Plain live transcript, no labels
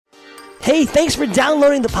Hey, thanks for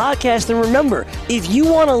downloading the podcast, and remember, if you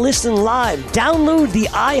want to listen live, download the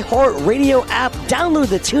iHeartRadio app, download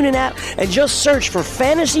the TuneIn app, and just search for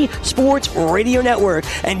Fantasy Sports Radio Network,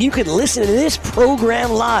 and you can listen to this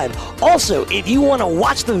program live. Also, if you want to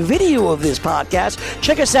watch the video of this podcast,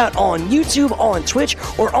 check us out on YouTube, on Twitch,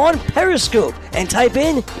 or on Periscope, and type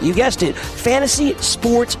in, you guessed it, Fantasy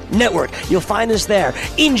Sports Network. You'll find us there.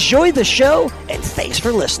 Enjoy the show, and thanks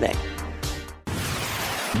for listening.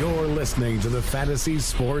 You're listening to the Fantasy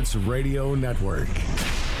Sports Radio Network.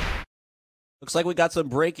 Looks like we got some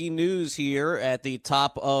breaking news here at the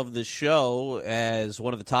top of the show as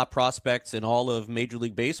one of the top prospects in all of Major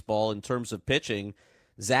League Baseball in terms of pitching.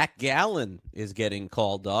 Zach Gallen is getting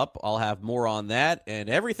called up. I'll have more on that and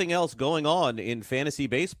everything else going on in fantasy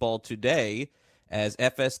baseball today as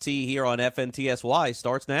FST here on FNTSY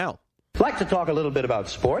starts now. I'd like to talk a little bit about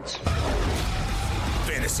sports.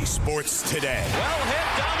 Fantasy Sports Today. Well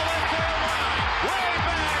hit down the left field line. Way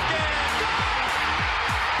back in.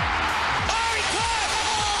 Oh, he caught!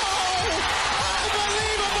 Oh!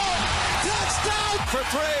 Unbelievable! Touchdown for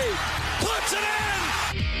 3. Puts it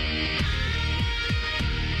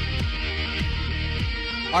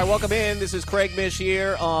in. All right, welcome in. This is Craig Mish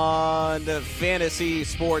here on Fantasy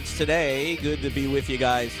Sports Today. Good to be with you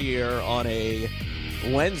guys here on a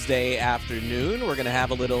Wednesday afternoon. We're going to have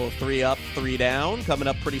a little 3 up, 3 down coming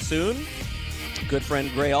up pretty soon. Good friend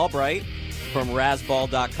Gray Albright from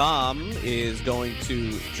Razzball.com is going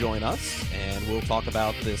to join us, and we'll talk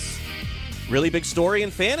about this really big story in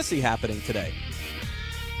fantasy happening today.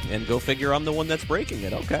 And go figure I'm the one that's breaking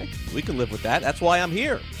it. Okay, we can live with that. That's why I'm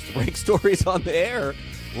here, to break stories on the air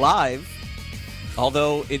live.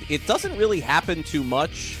 Although it doesn't really happen too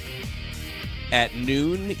much at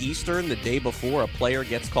noon Eastern the day before a player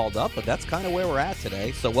gets called up, but that's kind of where we're at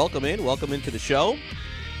today. So welcome into the show.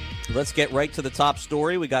 Let's get right to the top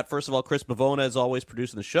story. We got, first of all, Chris Bavona, as always,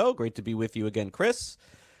 producing the show. Great to be with you again, Chris.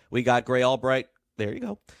 We got Gray Albright. There you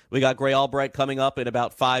go. We got Gray Albright coming up in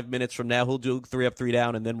about 5 minutes from now. He'll do 3 up, 3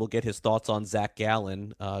 down, and then we'll get his thoughts on Zach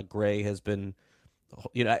Gallen. Gray has been,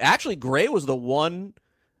 actually Gray was the one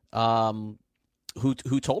who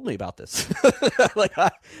told me about this. Like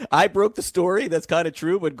I broke the story. That's kind of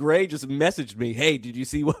true, but Gray just messaged me, "Hey, did you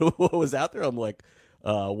see what was out there?" I'm like,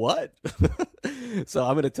 what? So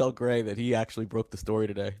I'm going to tell Gray that he actually broke the story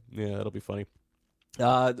today. Yeah, it'll be funny.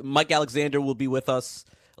 Mike Alexander will be with us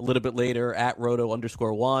a little bit later at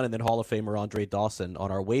Roto_1, and then Hall of Famer Andre Dawson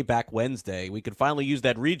on our Way Back Wednesday. We could finally use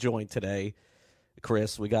that rejoin today,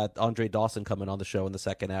 Chris. We got Andre Dawson coming on the show in the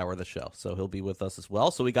second hour of the show, so he'll be with us as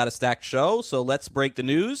well. So we got a stacked show, so let's break the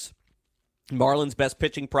news. Marlins' best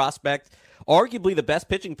pitching prospect, arguably the best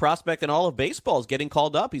pitching prospect in all of baseball, is getting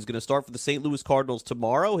called up. He's going to start for the St. Louis Cardinals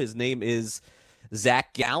tomorrow. His name is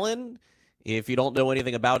Zach Gallen. If you don't know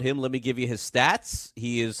anything about him, let me give you his stats.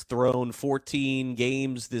 He has thrown 14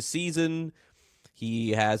 games this season. He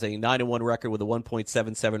has a 9-1 record with a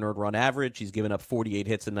 1.77 earned run average. He's given up 48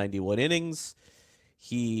 hits in 91 innings.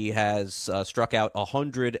 He has struck out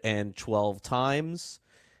 112 times,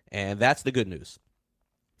 and that's the good news.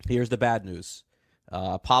 Here's the bad news.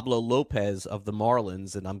 Pablo Lopez of the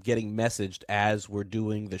Marlins, and I'm getting messaged as we're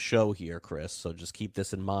doing the show here, Chris, so just keep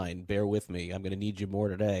this in mind. Bear with me. I'm going to need you more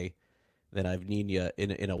today than I've needed you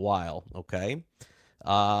in a while, okay?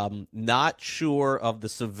 Not sure of the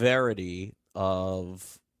severity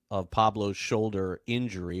of Pablo's shoulder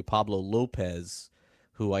injury. Pablo Lopez,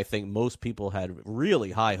 who I think most people had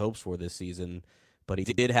really high hopes for this season, but he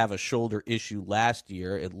did have a shoulder issue last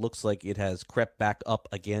year. It looks like it has crept back up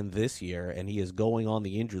again this year, and he is going on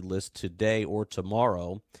the injured list today or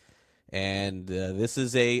tomorrow. And this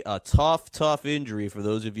is a tough injury for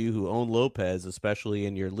those of you who own Lopez, especially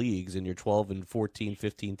in your leagues, in your 12 and 14,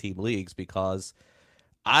 15-team leagues, because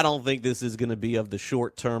I don't think this is going to be of the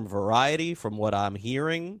short-term variety from what I'm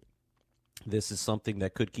hearing. This is something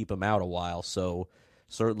that could keep him out a while. So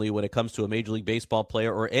certainly when it comes to a Major League Baseball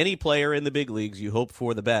player or any player in the big leagues, you hope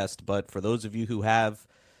for the best. But for those of you who have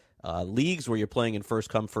leagues where you're playing in first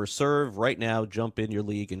come, first serve, right now jump in your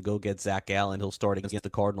league and go get Zach Gallen. He'll start against the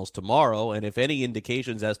Cardinals tomorrow. And if any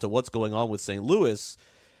indications as to what's going on with St. Louis,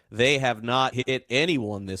 they have not hit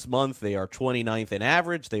anyone this month. They are 29th in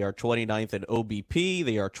average. They are 29th in OBP.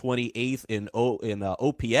 They are 28th in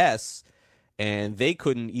OPS. And they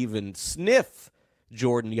couldn't even sniff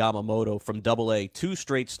Jordan Yamamoto from Double-A. 2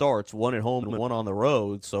 straight starts, 1 at home and 1 on the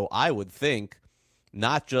road. So I would think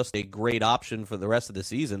not just a great option for the rest of the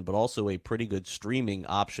season, but also a pretty good streaming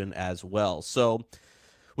option as well. So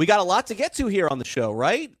We got a lot to get to here on the show,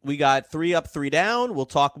 right? We got 3 up, 3 down. We'll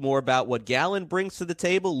talk more about what Gallen brings to the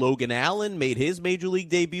table. Logan Allen made his Major League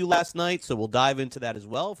debut last night, so we'll dive into that as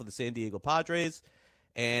well for the San Diego Padres.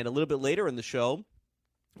 And a little bit later in the show,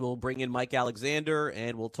 we'll bring in Mike Alexander,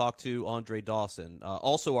 and we'll talk to Andre Dawson.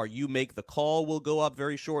 Also, our You Make the Call will go up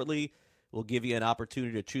very shortly. We'll give you an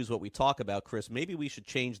opportunity to choose what we talk about, Chris. Maybe we should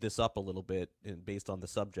change this up a little bit based on the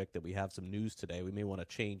subject that we have some news today. We may want to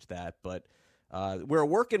change that, but we're a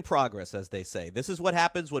work in progress, as they say. This is what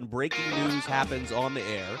happens when breaking news happens on the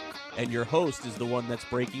air, and your host is the one that's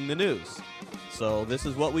breaking the news. So this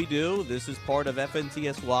is what we do. This is part of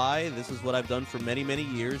FNTSY. This is what I've done for many, many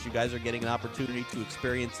years. You guys are getting an opportunity to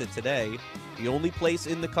experience it today. The only place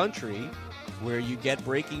in the country where you get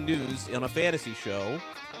breaking news on a fantasy show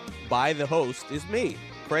by the host is me,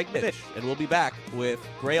 Craig Mish, and we'll be back with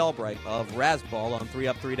Gray Albright of Razzball on 3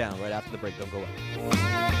 Up, 3 Down right after the break. Don't go away.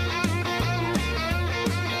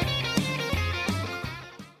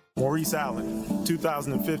 Maurice Allen,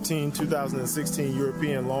 2015-2016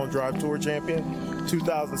 European Long Drive Tour champion,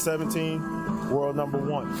 2017 world number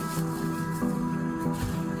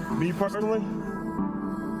 1. Me personally,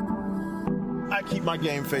 I keep my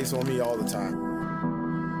game face on me all the time.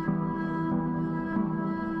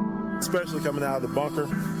 Especially coming out of the bunker,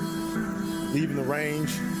 leaving the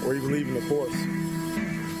range, or even leaving the course.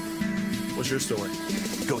 What's your story?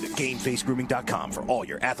 Go to GameFaceGrooming.com for all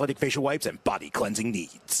your athletic facial wipes and body cleansing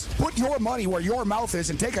needs. Put your money where your mouth is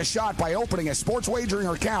and take a shot by opening a sports wagering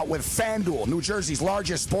account with FanDuel, New Jersey's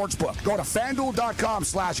largest sports book. Go to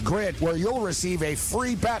FanDuel.com/grid where you'll receive a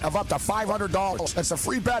free bet of up to $500. That's a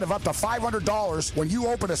free bet of up to $500 when you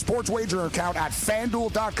open a sports wagering account at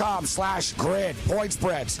FanDuel.com/grid. Point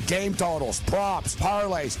spreads, game totals, props,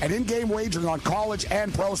 parlays, and in-game wagering on college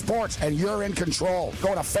and pro sports, and you're in control.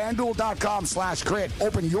 Go to FanDuel.com/grid.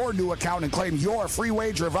 Open your new account and claim your free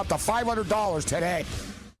wager of up to $500 today.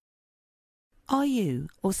 Are you,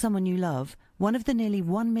 or someone you love, one of the nearly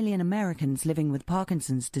 1 million Americans living with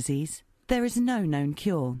Parkinson's disease? There is no known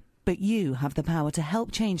cure, but you have the power to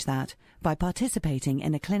help change that by participating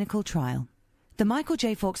in a clinical trial. The Michael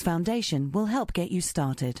J. Fox Foundation will help get you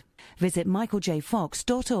started. Visit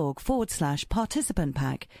michaeljfox.org/participant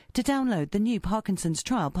pack to download the new Parkinson's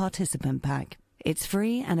Trial Participant Pack. It's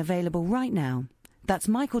free and available right now. That's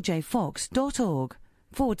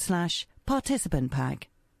michaeljfox.org/participant pack.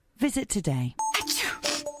 Visit today.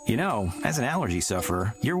 You know, as an allergy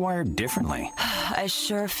sufferer, you're wired differently. I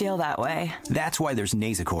sure feel that way. That's why there's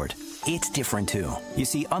Nasacort. It's different, too. You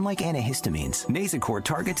see, unlike antihistamines, Nasacort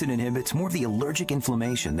targets and inhibits more of the allergic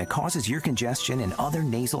inflammation that causes ear congestion and other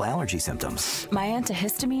nasal allergy symptoms. My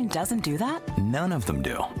antihistamine doesn't do that? None of them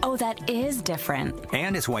do. Oh, that is different.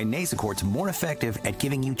 And it's why Nasacort's more effective at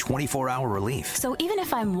giving you 24-hour relief. So even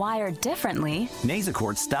if I'm wired differently...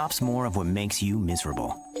 Nasacort stops more of what makes you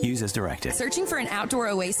miserable. Use as directed. Searching for an outdoor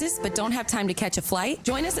oasis but don't have time to catch a flight?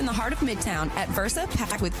 Join us in the heart of Midtown at Versa,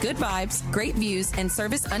 packed with good vibes, great views, and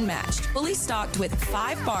service unmatched. Fully stocked with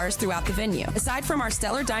 5 bars throughout the venue. Aside from our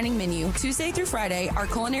stellar dining menu, Tuesday through Friday, our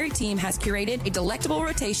culinary team has curated a delectable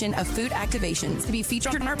rotation of food activations to be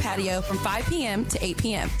featured on our patio from 5 p.m. to 8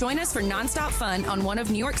 p.m. Join us for nonstop fun on one of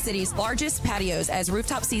New York City's largest patios as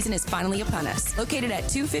rooftop season is finally upon us. Located at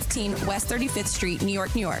 215 West 35th Street, New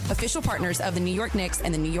York, New York. Official partners of the New York Knicks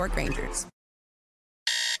and the New York Rangers.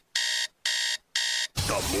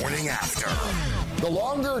 The morning after. The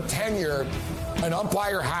longer tenure an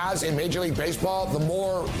umpire has in Major League Baseball, the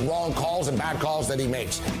more wrong calls and bad calls that he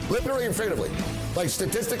makes. Literally and figuratively. Like,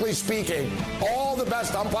 statistically speaking, all the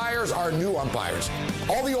best umpires are new umpires.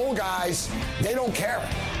 All the old guys, they don't care.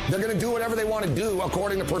 They're going to do whatever they want to do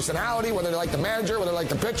according to personality, whether they like the manager, whether they like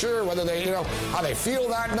the pitcher, whether they, how they feel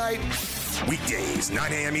that night. Weekdays,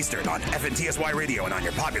 9 a.m. Eastern on FNTSY Radio and on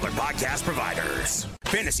your popular podcast providers.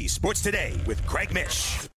 Fantasy Sports Today with Craig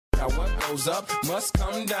Mish. Now what goes up must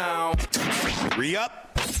come down. 3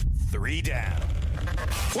 up, 3 down.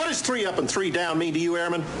 What does 3 up and 3 down mean to you,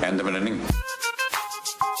 Airman? End of an inning.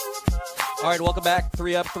 All right, welcome back.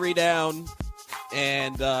 3 up, 3 down.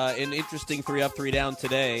 And an interesting 3 up, 3 down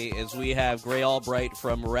today as we have Gray Albright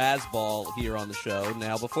from Razzball here on the show.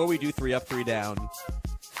 Now, before we do 3 up, 3 down,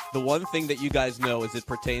 the one thing that you guys know as it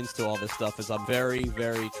pertains to all this stuff is I'm very,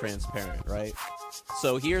 very transparent, right?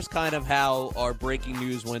 So here's kind of how our breaking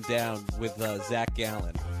news went down with Zach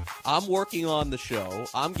Gallen. I'm working on the show.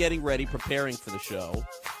 I'm getting ready, preparing for the show.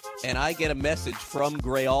 And I get a message from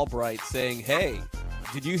Gray Albright saying, hey,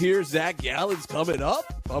 did you hear Zach Gallen's coming up?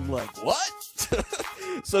 I'm like, what?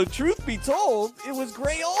 So truth be told, it was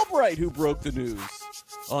Gray Albright who broke the news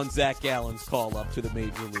on Zach Gallen's call up to the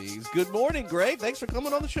major leagues. Good morning, Gray. Thanks for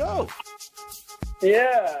coming on the show.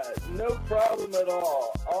 Yeah, no problem at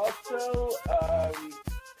all. Also,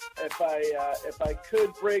 if I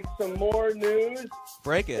could break some more news,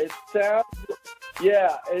 break it.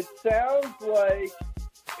 It sounds like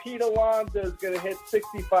Pete Alonso is going to hit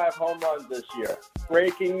 65 home runs this year.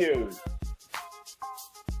 Breaking news.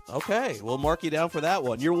 Okay, we'll mark you down for that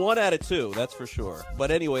one. You're 1 out of 2, that's for sure.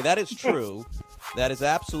 But anyway, that is true. That is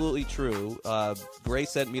absolutely true. Gray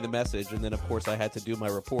sent me the message, and then, of course, I had to do my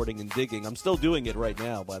reporting and digging. I'm still doing it right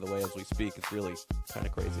now, by the way, as we speak. It's really kind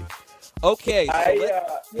of crazy. Okay. So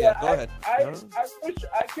go ahead. I wish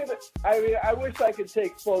I could. I wish I could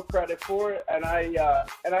take full credit for it, and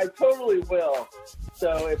I totally will.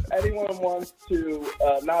 So if anyone wants to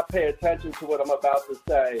not pay attention to what I'm about to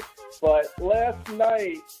say, but last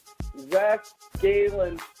night, Zach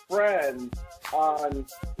Gallen's friends on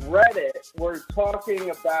Reddit were talking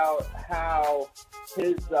about how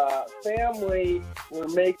his family were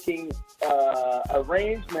making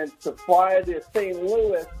arrangements to fly to St.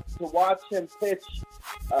 Louis to watch him pitch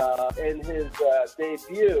in his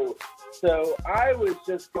debut. So I was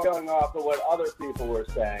just going off of what other people were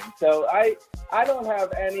saying. So I don't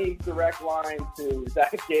have any direct line to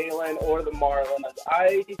Zach Gallen or the Marlins.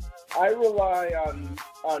 I rely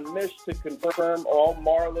on Mish to confirm all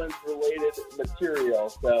Marlins-related material.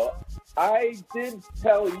 So I did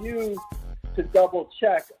tell you to double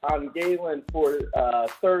check on Gallen for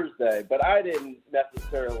Thursday, but I didn't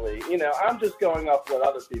necessarily. I'm just going off what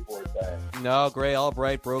other people were saying. No, Gray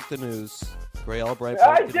Albright broke the news. I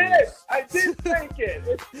did think it.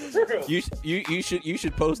 It's true. You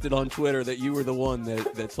should post it on Twitter that you were the one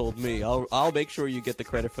that told me. I'll make sure you get the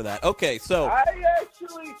credit for that. Okay, so I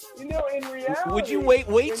actually, in reality, would you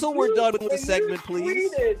wait till we're done with the segment,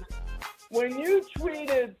 please? When you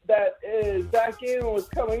tweeted that Zach Gallen was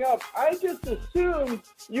coming up, I just assumed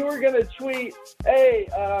you were going to tweet, hey,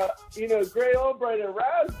 Gray Albright and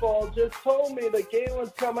Rasball just told me that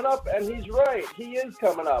Galen's coming up, and he's right. He is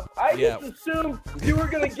coming up. I just assumed you were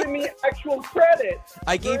going to give me actual credit.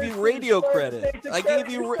 I gave you radio credit. I gave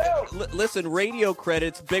you listen, radio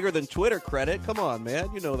credit's bigger than Twitter credit. Come on, man.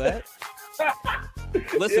 You know that.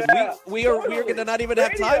 Listen, we are going to not even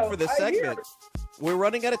have time for this segment. We're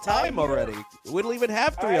running out of time already. We don't even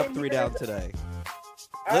have 3 up, 3 down today.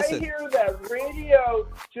 Listen. I hear that radio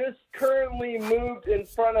just currently moved in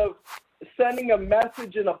front of sending a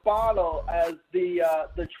message in a bottle as the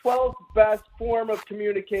 12th best form of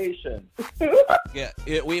communication.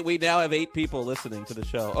 We now have 8 people listening to the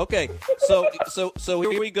show. Okay, so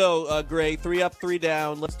here we go, Gray. 3 up, 3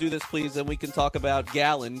 down. Let's do this, please, and we can talk about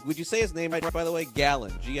Gallen. Would you say his name right, by the way?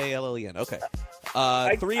 Gallen, Gallen. Okay.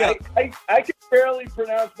 3 up. I can barely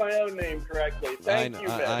pronounce my own name correctly. Thank you,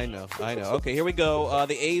 Ben. I know. Okay, here we go.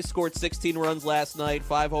 The A's scored 16 runs last night,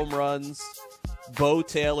 5 home runs. Bo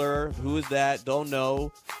Taylor, who is that? Don't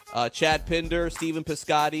know. Chad Pinder, Steven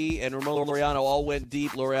Piscotty, and Ramon Laureano all went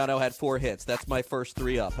deep. Laureano had 4 hits. That's my first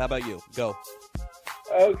 3 up. How about you? Go.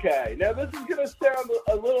 Okay, now this is going to sound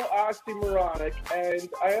a little oxymoronic, and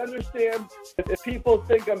I understand if people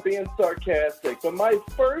think I'm being sarcastic, but my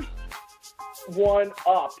first one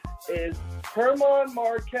up is Herman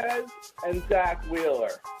Marquez and Zach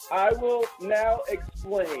Wheeler. I will now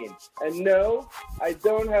explain. And no, I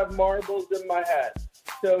don't have marbles in my head.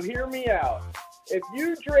 So hear me out. If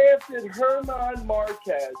you drafted Herman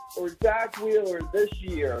Marquez or Zach Wheeler this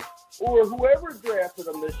year, or whoever drafted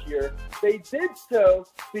them this year, they did so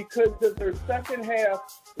because of their second half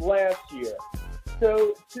last year.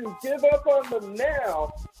 So to give up on them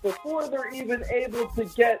now, before they're even able to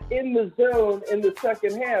get in the zone in the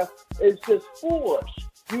second half, is just foolish.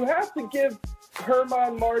 You have to give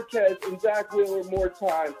Herman Marquez and Zach Wheeler more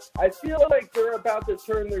time. I feel like they're about to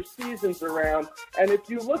turn their seasons around, and if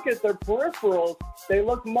you look at their peripherals, they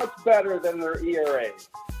look much better than their ERAs.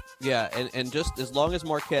 Yeah, and just as long as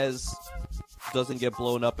Marquez doesn't get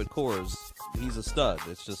blown up at Coors, he's a stud.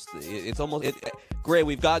 It's just, it's almost, Gray,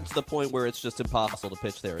 we've gotten to the point where it's just impossible to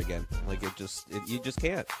pitch there again. Like, you just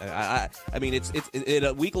can't. I mean, it's in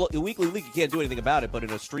a weekly league, you can't do anything about it, but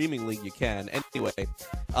in a streaming league, you can. Anyway,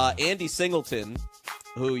 Andy Singleton,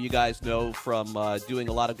 who you guys know from doing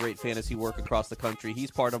a lot of great fantasy work across the country,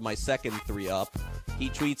 he's part of my second 3 up. He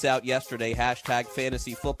tweets out yesterday,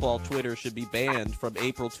 #fantasyfootball Twitter should be banned from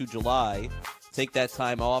April to July. Take that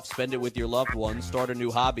time off, spend it with your loved ones, start a new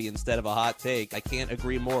hobby instead of a hot take. I can't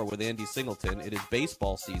agree more with Andy Singleton. It is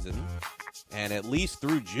baseball season, and at least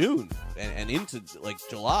through June and into like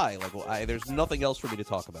July, there's nothing else for me to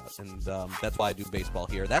talk about, and that's why I do baseball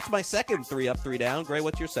here. That's my second 3 up, 3 down. Gray,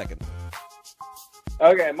 what's your second?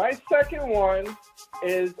 Okay, my second one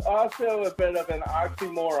is also a bit of an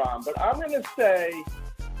oxymoron, but I'm going to say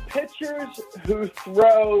pitchers who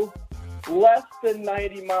throw less than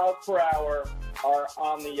 90 miles per hour are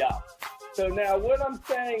on the up. So now what I'm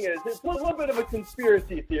saying is it's a little bit of a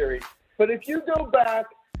conspiracy theory, but if you go back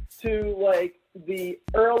to like the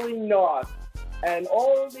early noughts and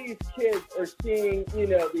all of these kids are seeing,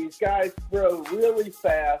 these guys throw really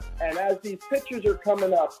fast, and as these pitchers are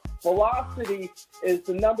coming up, velocity is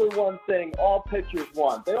the number one thing all pitchers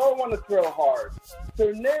want. They all want to throw hard. So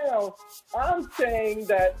now I'm saying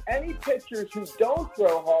that any pitchers who don't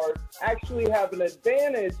throw hard actually have an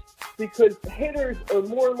advantage because hitters are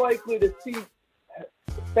more likely to see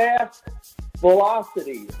fast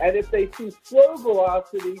velocity. And if they see slow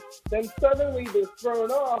velocity, then suddenly they're thrown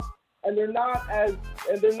off and they're not as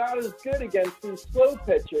good against these slow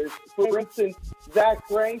pitchers. For instance, Zach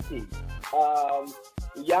Greinke,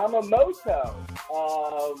 Yamamoto,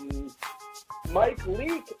 Mike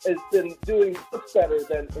Leake has been doing much better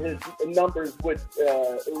than his numbers would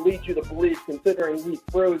lead you to believe, considering he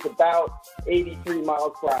throws about 83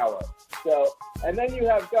 miles per hour. So, and then you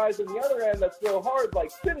have guys on the other end that throw hard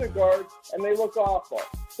like Syndergaard, and they look awful.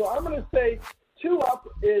 So I'm going to say 2 up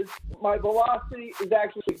is my velocity is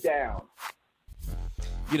actually down.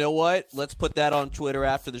 You know what? Let's put that on Twitter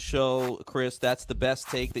after the show, Chris. That's the best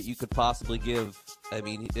take that you could possibly give. I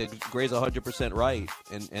mean, Gray's 100% right.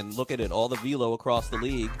 And look at it, all the velo across the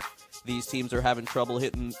league. These teams are having trouble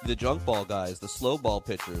hitting the junk ball guys, the slow ball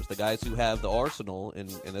pitchers, the guys who have the arsenal, and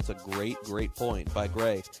that's a great, great point by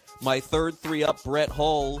Gray. My third 3-up, Brett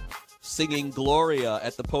Hull singing Gloria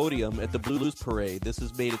at the podium at the Blues Parade. This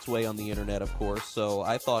has made its way on the internet, of course, so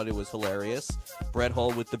I thought it was hilarious. Brett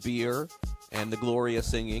Hull with the beer and the Gloria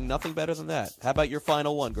singing. Nothing better than that. How about your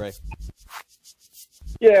final one, Gray?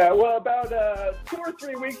 Yeah, well, about 2 or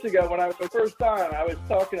 3 weeks ago when I was the first on, I was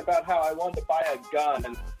talking about how I wanted to buy a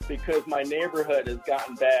gun because my neighborhood has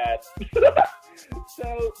gotten bad.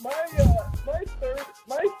 So my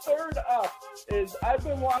third up is I've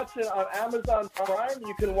been watching on Amazon Prime.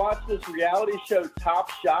 You can watch this reality show Top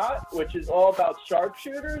Shot, which is all about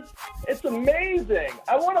sharpshooters. It's amazing.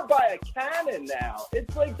 I want to buy a cannon now.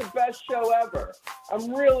 It's like the best show ever.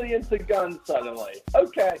 I'm really into guns suddenly.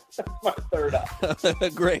 Okay, that's my third up.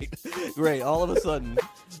 Great. All of a sudden,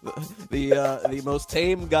 the most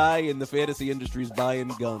tame guy in the fantasy industry is buying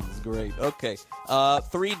guns. Great. Okay.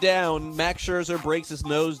 3 down. Max Scherzer breaks his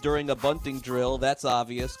nose during a bunting drill. That's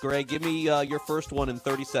obvious. Gray, give me your first one in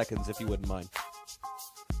 30 seconds, if you wouldn't mind.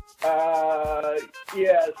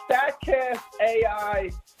 Yeah, StatCast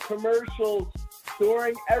AI commercials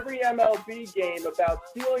during every MLB game about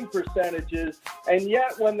stealing percentages, and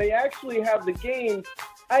yet when they actually have the games,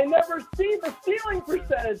 I never see the stealing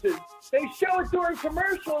percentages. They show it during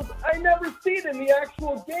commercials. I never see it in the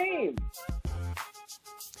actual game.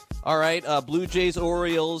 All right, Blue Jays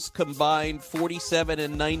Orioles combined 47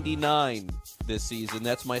 and 99 this season.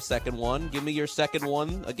 That's my second one. Give me your second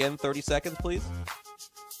one again. 30 seconds, please.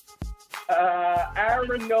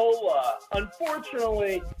 Aaron Nola.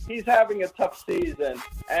 Unfortunately, he's having a tough season.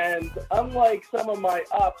 And unlike some of my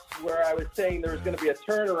ups where I was saying there was going to be a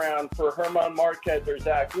turnaround for Herman Marquez or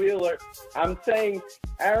Zach Wheeler, I'm saying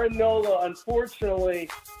Aaron Nola, unfortunately,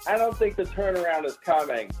 I don't think the turnaround is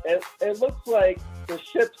coming. It looks like the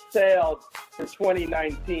ship sailed for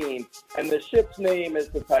 2019, and the ship's name is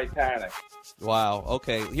the Titanic. Wow.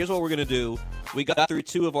 Okay, here's what we're going to do. We got through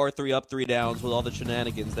 2 of our 3 up, 3 downs with all the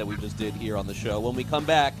shenanigans that we just did here on the show. When we come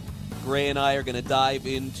back, Gray and I are going to dive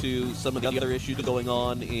into some of the other issues going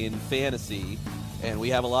on in fantasy, and we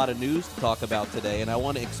have a lot of news to talk about today, and I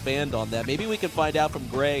want to expand on that. Maybe we can find out from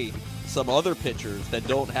Gray some other pitchers that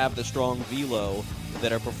don't have the strong velo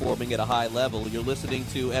that are performing at a high level. You're listening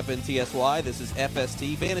to FNTSY. This is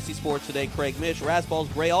FST Fantasy Sports Today. Craig Mish, Razzball's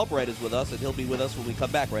Gray Albright is with us, and he'll be with us when we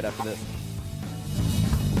come back right after this.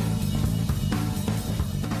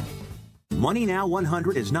 Money Now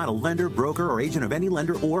 100 is not a lender, broker, or agent of any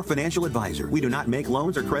lender or financial advisor. We do not make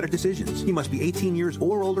loans or credit decisions. You must be 18 years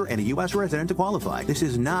or older and a U.S. resident to qualify. This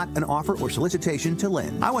is not an offer or solicitation to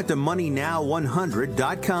lend. I went to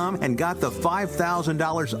MoneyNow100.com and got the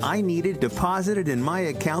 $5,000 I needed deposited in my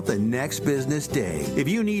account the next business day. If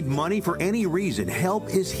you need money for any reason, help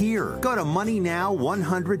is here. Go to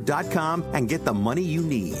MoneyNow100.com and get the money you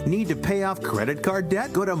need. Need to pay off credit card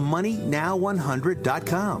debt? Go to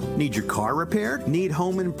MoneyNow100.com. Need your car car repaired? Need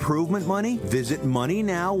home improvement money? Visit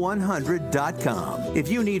MoneyNow100.com. If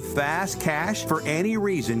you need fast cash for any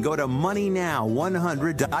reason, go to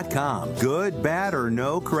MoneyNow100.com. Good, bad, or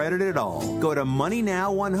no credit at all. Go to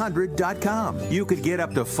MoneyNow100.com. You could get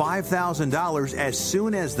up to $5,000 as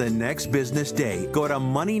soon as the next business day. Go to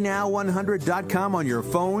MoneyNow100.com on your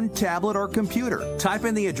phone, tablet, or computer. Type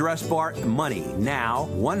in the address bar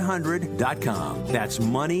MoneyNow100.com. That's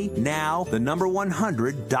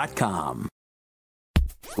MoneyNow100.com.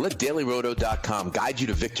 Let DailyRoto.com guide you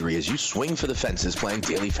to victory as you swing for the fences playing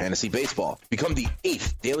daily fantasy baseball. Become the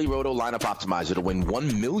 8th Daily Roto lineup optimizer to win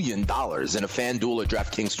 $1 million in a FanDuel or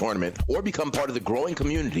DraftKings tournament, or become part of the growing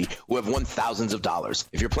community who have won thousands of dollars.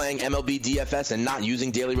 If you're playing MLB DFS and not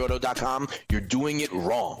using DailyRoto.com, you're doing it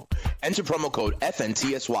wrong. Enter promo code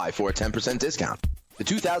FNTSY for a 10% discount. The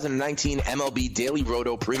 2019 MLB Daily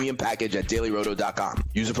Roto Premium Package at DailyRoto.com.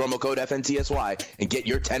 Use the promo code FNTSY and get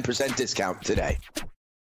your 10% discount today.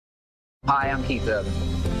 Hi, I'm Keith Urban.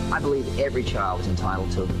 I believe every child is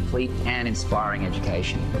entitled to a complete and inspiring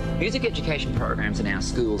education. Music education programs in our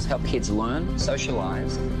schools help kids learn,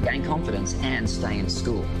 socialize, gain confidence, and stay in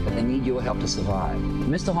school. But they need your help to survive. The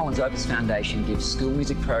Mr. Holland's Opus Foundation gives school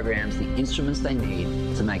music programs the instruments they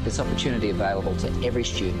need to make this opportunity available to every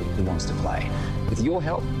student who wants to play. With your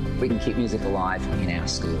help, we can keep music alive in our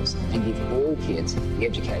schools and give all kids the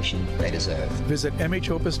education they deserve. Visit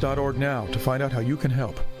mhopus.org now to find out how you can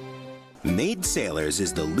help. Maid Sailors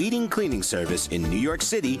is the leading cleaning service in New York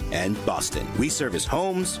City and Boston. We service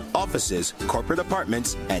homes, offices, corporate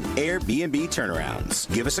apartments, and Airbnb turnarounds.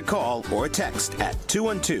 Give us a call or a text at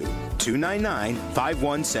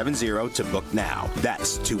 212-299-5170 to book now.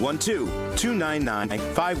 That's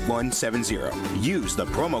 212-299-5170. Use the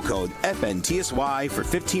promo code FNTSY for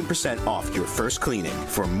 15% off your first cleaning.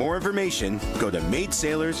 For more information, go to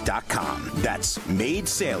maidsailors.com. That's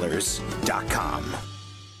maidsailors.com.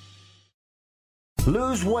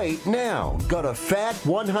 Lose weight now. Go to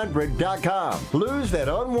fat100.com. Lose that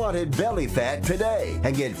unwanted belly fat today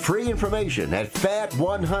and get free information at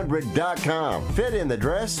fat100.com. Fit in the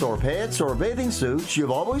dress or pants or bathing suits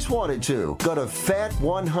you've always wanted to. Go to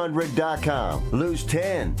fat100.com. Lose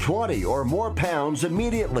 10, 20, or more pounds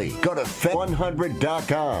immediately. Go to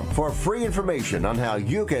fat100.com. For free information on how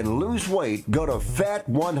you can lose weight, go to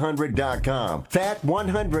fat100.com.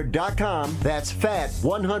 Fat100.com. That's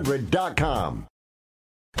fat100.com.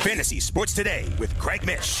 Fantasy Sports Today with Craig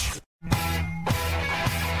Mish.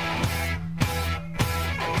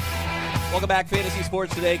 Welcome back, Fantasy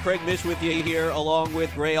Sports Today. Craig Mish with you here, along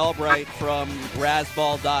with Gray Albright from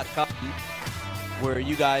Razzball.com, where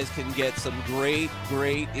you guys can get some great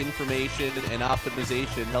information and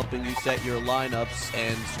optimization, helping you set your lineups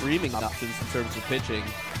and streaming options in terms of pitching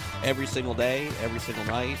every single day, every single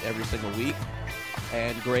night, every single week.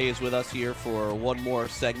 And Gray is with us here for one more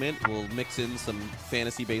segment. We'll mix in some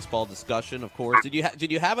fantasy baseball discussion, of course.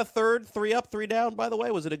 Did you have a third 3 up, 3 down, by the way?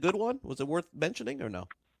 Was it a good one? Was it worth mentioning or no?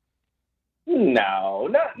 No,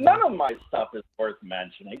 none of my stuff is worth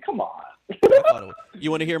mentioning. Come on. You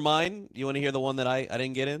want to hear mine? You want to hear the one that I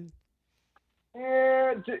didn't get in?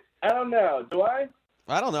 I don't know. Do I?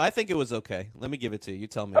 I don't know. I think it was okay. Let me give it to you. You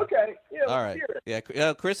tell me. Okay. Yeah, all right.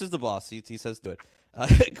 Yeah, Chris is the boss. He says do it.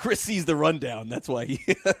 Chris sees the rundown. That's why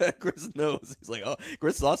Chris knows. He's like, oh,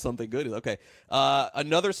 Chris saw something good. Okay.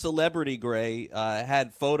 Another celebrity, Gray,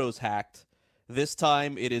 had photos hacked. This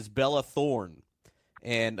time it is Bella Thorne.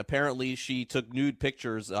 And apparently she took nude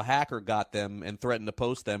pictures. A hacker got them and threatened to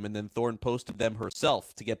post them, and then Thorne posted them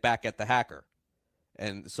herself to get back at the hacker.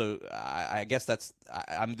 And so I guess this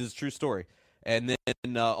is a true story. And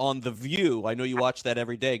then on The View, I know you watch that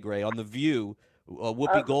every day, Gray. On The View,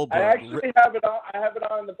 Whoopi Goldberg. I actually have it on. I have it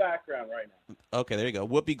on in the background right now. Okay, there you go.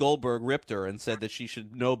 Whoopi Goldberg ripped her and said that she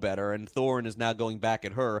should know better, and Thorne is now going back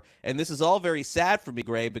at her. And this is all very sad for me,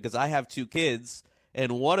 Gray, because I have 2 kids,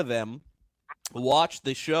 and one of them watched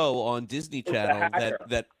the show on Disney Channel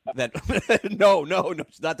that no,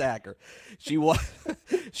 she's not the hacker. She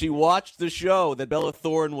watched the show that Bella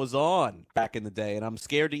Thorne was on back in the day, and I'm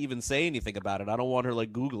scared to even say anything about it. I don't want her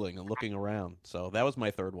like Googling and looking around. So that was my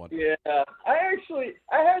third one. Yeah, I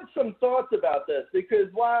had some thoughts about this, because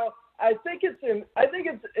while I think it's an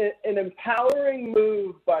empowering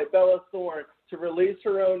move by Bella Thorne to release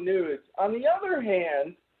her own news, on the other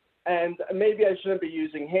hand, and maybe I shouldn't be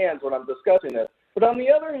using hands when I'm discussing this, but on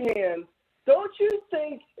the other hand, don't you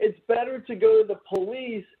think it's better to go to the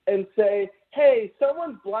police and say, hey,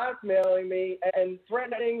 someone's blackmailing me and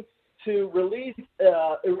threatening to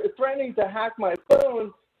threatening to hack my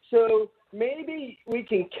phone, so maybe we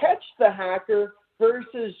can catch the hacker,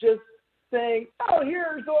 versus just saying, oh,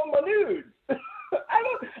 here's all my nudes. I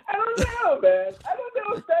don't know, man. I don't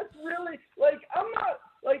know if that's really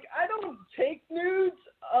I don't take nudes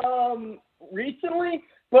recently,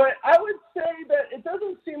 but I would say that it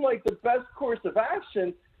doesn't seem like the best course of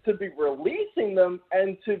action to be releasing them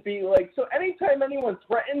and to be so anytime anyone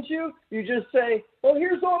threatens you, you just say, well,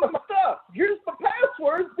 here's all my stuff. Here's the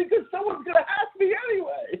passwords because someone's going to hack me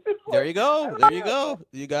anyway. There you go. There you go.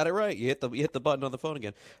 You got it right. You hit the button on the phone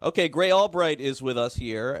again. Okay, Gray Albright is with us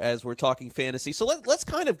here as we're talking fantasy. So let's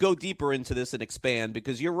kind of go deeper into this and expand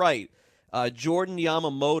because you're right. Jordan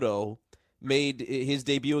Yamamoto made his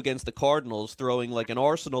debut against the Cardinals throwing like an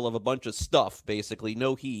arsenal of a bunch of stuff, basically,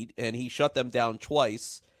 no heat, and he shut them down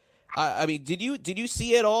twice. I mean, did you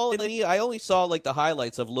see it all? I only saw like the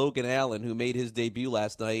highlights of Logan Allen, who made his debut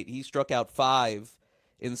last night. He struck out 5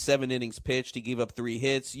 in 7 innings pitched. He gave up 3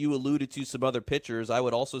 hits. You alluded to some other pitchers. I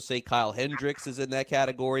would also say Kyle Hendricks is in that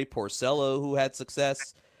category. Porcello, who had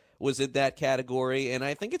success, was in that category. And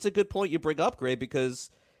I think it's a good point you bring up, Gray, because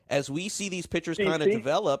as we see these pitchers kind of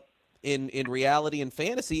develop in reality and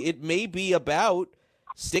fantasy, it may be about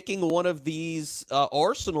sticking one of these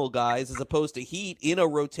arsenal guys as opposed to heat in a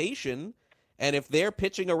rotation. And if they're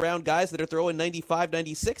pitching around guys that are throwing 95,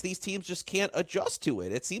 96, these teams just can't adjust to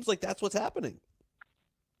it. It seems like that's what's happening.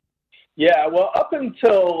 Yeah, well, up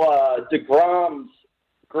until DeGrom's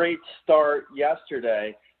great start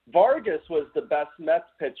yesterday, Vargas was the best Mets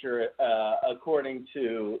pitcher according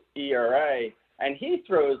to ERA, and he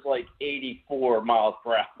throws like 84 miles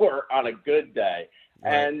per hour on a good day.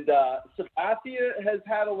 Right. And Sabathia has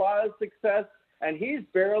had a lot of success, and he's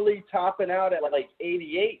barely topping out at like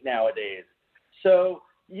 88 nowadays. So,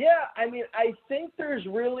 yeah, I mean, I think there's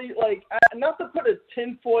really not to put a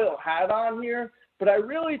tinfoil hat on here, but I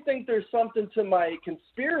really think there's something to my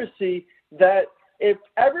conspiracy that if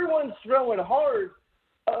everyone's throwing hard,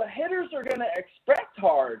 hitters are going to expect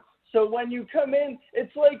hard. So when you come in,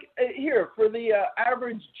 it's like here for the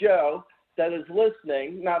average Joe that is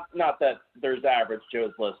listening. Not that there's average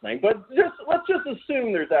Joes listening, but let's just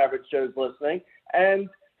assume there's average Joes listening. And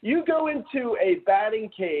you go into a batting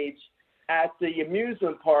cage at the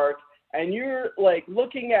amusement park, and you're like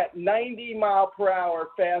looking at 90 mile per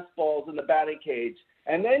hour fastballs in the batting cage,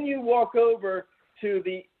 and then you walk over to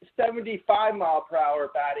the 75 mile per hour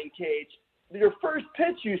batting cage. Your first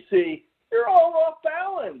pitch you see, you're all off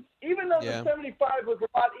balance. Even though the 75 was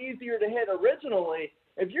a lot easier to hit originally,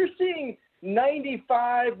 if you're seeing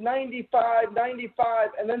 95, 95, 95,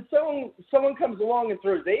 and then someone comes along and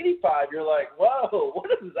throws 85, you're like, whoa,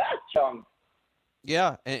 what is that chunk?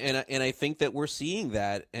 Yeah, and I think that we're seeing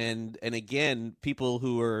that. And again, people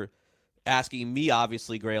who are asking me,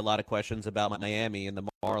 obviously, Gray, a lot of questions about Miami and the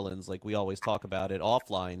Marlins, like we always talk about it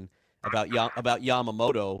offline, about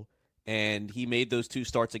Yamamoto. And he made those 2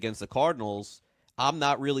 starts against the Cardinals. I'm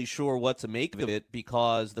not really sure what to make of it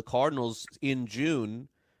because the Cardinals in June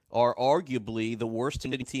are arguably the worst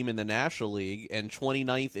team in the National League and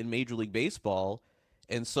 29th in Major League Baseball.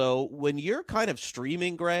 And so when you're kind of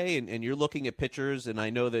streaming, Gray, and you're looking at pitchers, and I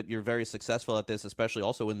know that you're very successful at this, especially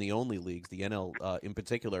also in the only leagues, the NL in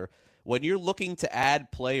particular, when you're looking to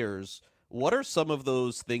add players, what are some of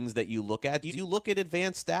those things that you look at? Do you look at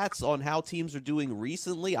advanced stats on how teams are doing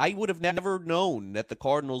recently? I would have never known that the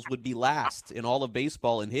Cardinals would be last in all of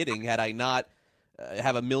baseball in hitting had I not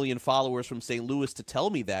have a million followers from St. Louis to tell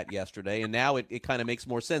me that yesterday, and now it kind of makes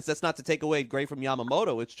more sense. That's not to take away Gray from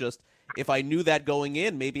Yamamoto. It's just if I knew that going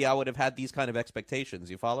in, maybe I would have had these kind of expectations.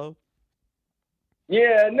 You follow?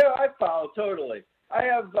 Yeah, no, I follow totally. I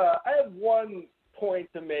have one point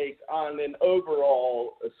to make on an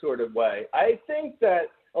overall sort of way. I think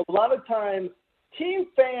that a lot of times team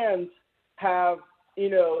fans have,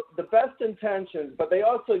 the best intentions, but they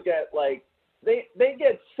also get they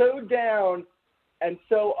get so down and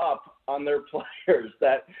so up on their players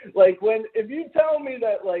that if you tell me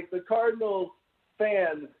that the Cardinals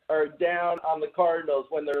fans are down on the Cardinals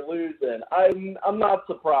when they're losing, I'm not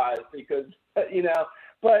surprised because but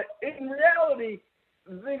in reality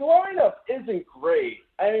the lineup isn't great.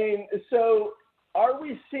 I mean, so are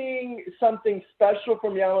we seeing something special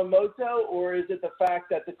from Yamamoto, or is it the fact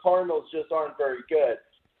that the Cardinals just aren't very good?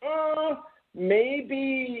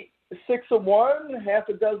 Maybe 6 of one, half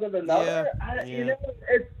a dozen of another.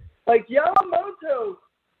 It's like Yamamoto.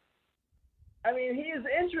 I mean, he is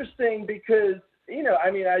interesting because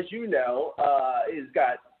as he's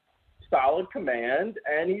got solid command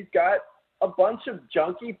and he's got a bunch of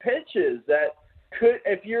junky pitches that could,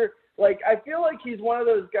 if you're I feel like he's one of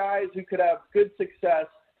those guys who could have good success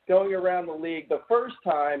going around the league the first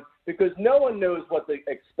time because no one knows what to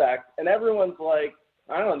expect. And everyone's like,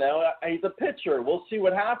 I don't know, he's a pitcher. We'll see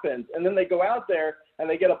what happens. And then they go out there and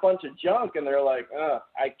they get a bunch of junk and they're like,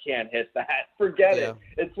 I can't hit that. Forget it.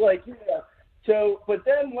 It's like, So, but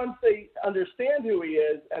then once they understand who he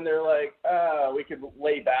is and they're like, we could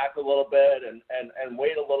lay back a little bit and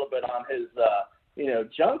wait a little bit on his,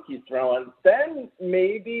 junk he's throwing, then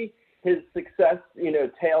maybe his success,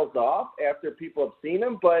 tails off after people have seen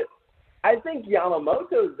him. But I think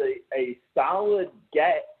Yamamoto's a solid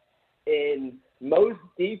get in most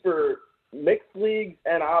deeper mixed leagues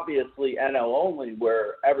and obviously NL only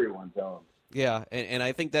where everyone's owned. Yeah, and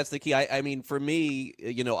I think that's the key. I mean, for me,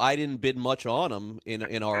 I didn't bid much on him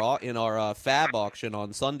in our Fab auction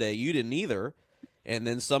on Sunday. You didn't either. And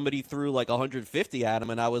then somebody threw like 150 at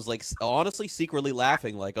him, and I was like, honestly, secretly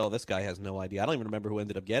laughing, like, oh, this guy has no idea. I don't even remember who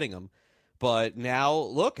ended up getting him. But now,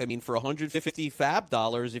 look, I mean, for 150 Fab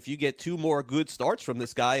dollars, if you get 2 more good starts from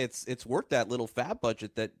this guy, it's worth that little Fab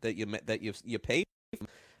budget that you paid.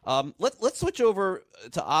 Let's switch over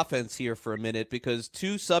to offense here for a minute, because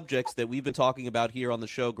 2 subjects that we've been talking about here on the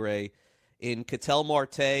show, Gray, in Ketel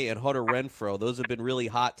Marte and Hunter Renfroe, those have been really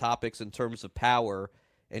hot topics in terms of power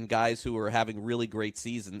and guys who are having really great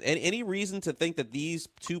seasons. And any reason to think that these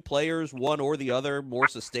 2 players, one or the other, more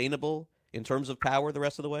sustainable in terms of power the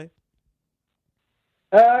rest of the way?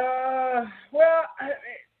 Well,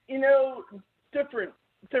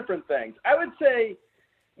 different things. I would say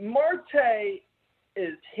Marte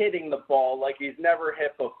is hitting the ball like he's never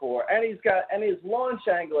hit before, and his launch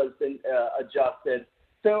angle has been adjusted.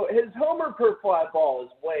 So his homer per fly ball is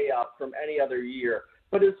way up from any other year,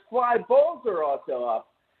 but his fly balls are also up.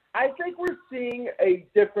 I think we're seeing a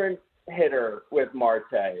different hitter with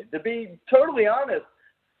Marte. To be totally honest,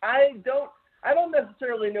 I don't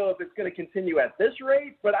necessarily know if it's going to continue at this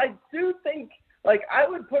rate, but I do think, I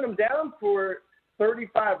would put him down for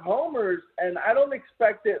 35 homers, and I don't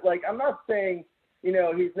expect it. I'm not saying,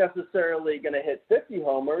 he's necessarily going to hit 50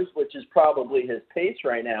 homers, which is probably his pace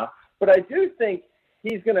right now, but I do think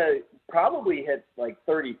he's going to probably hit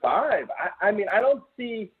 35. I mean, I don't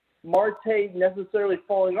see Marte necessarily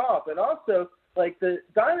falling off. And also, the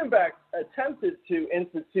Diamondbacks attempted to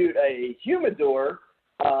institute a humidor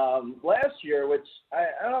last year, which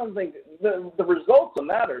I don't think the results on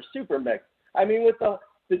that are super mixed. I mean, with the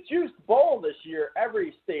juiced bowl this year,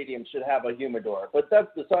 every stadium should have a humidor, but that's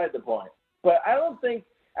beside the point. But I don't think,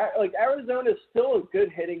 Arizona is still a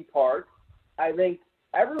good hitting park. I think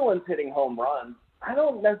everyone's hitting home runs. I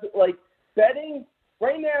don't necessarily, betting,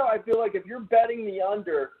 right now I feel like if you're betting the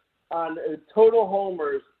under on total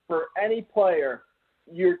homers for any player,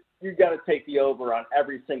 you got to take the over on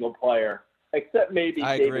every single player, except maybe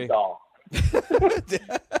David Dahl.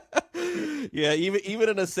 Yeah, even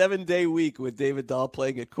in a 7-day week with David Dahl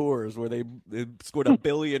playing at Coors, where they scored 1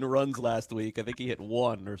 billion runs last week, I think he hit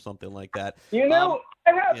 1 or something like that. I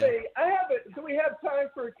have a. Do we have time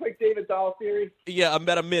for a quick David Dahl theory? Yeah,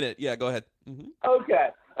 about a minute. Yeah, go ahead. Mm-hmm. Okay.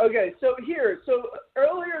 So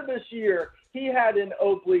earlier this year, he had an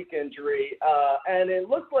oblique injury, and it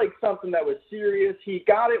looked like something that was serious. He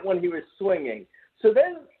got it when he was swinging. So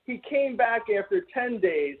then he came back after 10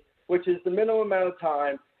 days, which is the minimum amount of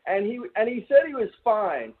time, and he said he was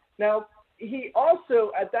fine. Now, he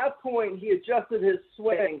also, at that point, he adjusted his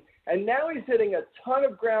swing, and now he's hitting a ton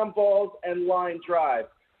of ground balls and line drive,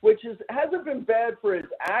 which hasn't been bad for his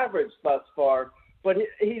average thus far, but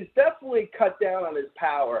he's definitely cut down on his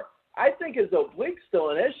power. I think his oblique's still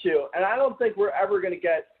an issue, and I don't think we're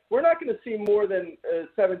not going to see more than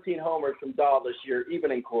 17 homers from Dahl this year,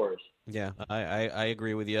 even in Coors. Yeah, I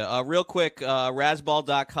agree with you. Real quick,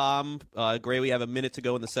 Razzball.com. Gray, we have a minute to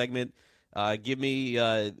go in the segment. Give me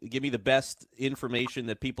the best information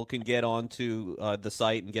that people can get onto the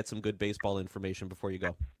site and get some good baseball information before you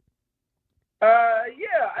go.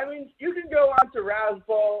 Yeah, I mean, you can go onto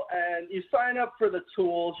Razzball and you sign up for the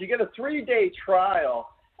tools. You get a 3-day trial,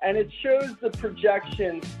 and it shows the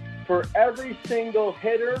projections for every single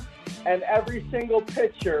hitter and every single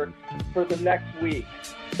pitcher for the next week.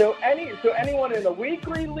 So anyone in a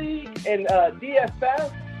weekly league, in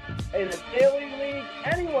DFS, in a daily league,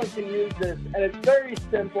 anyone can use this, and it's very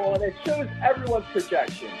simple, and it shows everyone's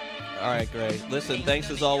projections. All right, great. Listen, thanks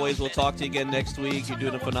as always. We'll talk to you again next week. You're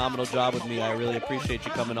doing a phenomenal job with me. I really appreciate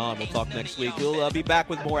you coming on. We'll talk next week. We'll be back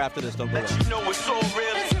with more after this. Don't go away.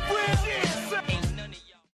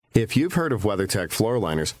 If you've heard of WeatherTech floor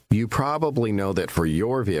liners, you probably know that for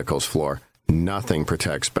your vehicle's floor, nothing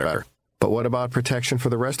protects better. But what about protection for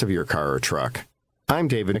the rest of your car or truck? I'm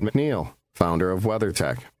David McNeil, founder of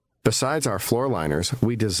WeatherTech. Besides our floor liners,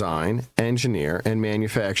 we design, engineer, and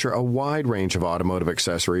manufacture a wide range of automotive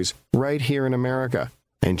accessories right here in America.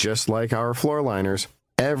 And just like our floor liners,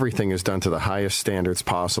 everything is done to the highest standards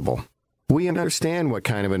possible. We understand what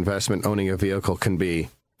kind of investment owning a vehicle can be,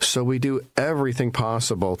 so we do everything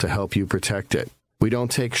possible to help you protect it. We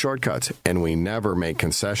don't take shortcuts, and we never make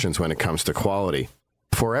concessions when it comes to quality.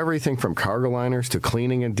 For everything from cargo liners to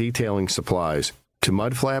cleaning and detailing supplies to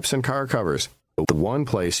mud flaps and car covers, the one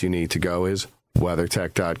place you need to go is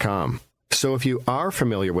WeatherTech.com. So if you are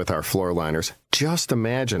familiar with our floor liners, just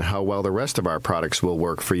imagine how well the rest of our products will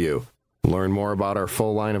work for you. Learn more about our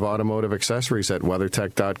full line of automotive accessories at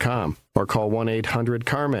WeatherTech.com or call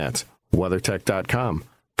 1-800-CarMats. WeatherTech.com.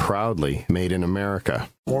 Proudly made in America.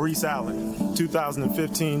 Maurice Allen,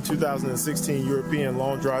 2015-2016 European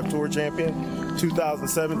Long Drive Tour Champion,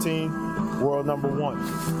 2017 World Number 1.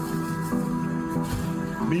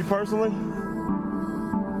 Me personally,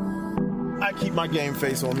 I keep my game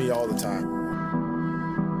face on me all the time.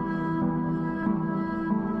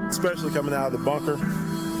 Especially coming out of the bunker,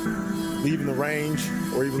 leaving the range,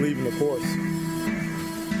 or even leaving the course.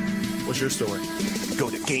 What's your story? Go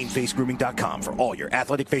to GameFaceGrooming.com for all your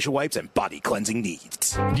athletic facial wipes and body cleansing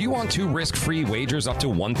needs. Do you want 2 risk-free wagers up to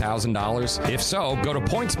 $1,000? If so, go to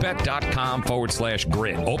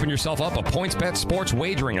PointsBet.com/grid. Open yourself up a PointsBet sports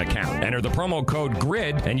wagering account. Enter the promo code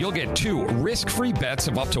GRID, and you'll get 2 risk-free bets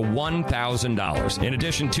of up to $1,000. In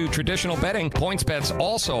addition to traditional betting, PointsBet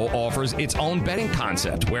also offers its own betting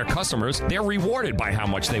concept, where customers, they're rewarded by how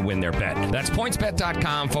much they win their bet. That's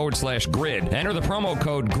PointsBet.com/grid. Enter the promo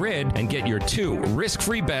code GRID and get your 2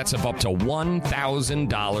 risk-free bets of up to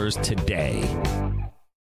 $1,000 today.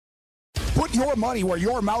 Put your money where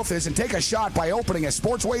your mouth is and take a shot by opening a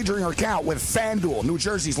sports wagering account with FanDuel, New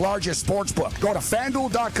Jersey's largest sports book. Go to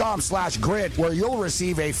FanDuel.com/grid, where you'll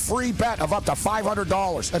receive a free bet of up to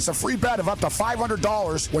 $500. That's a free bet of up to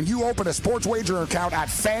 $500 when you open a sports wagering account at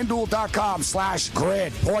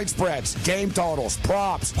FanDuel.com/grid. Point spreads, game totals,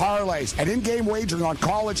 props, parlays, and in-game wagering on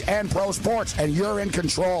college and pro sports, and you're in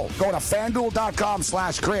control. Go to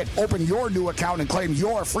FanDuel.com/grid, open your new account, and claim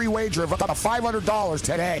your free wager of up to $500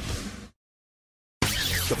 today.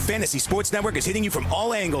 The Fantasy Sports Network is hitting you from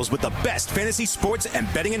all angles with the best fantasy sports and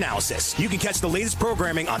betting analysis. You can catch the latest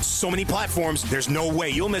programming on so many platforms, there's no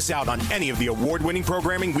way you'll miss out on any of the award-winning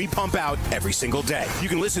programming we pump out every single day. You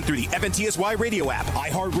can listen through the FNTSY radio app,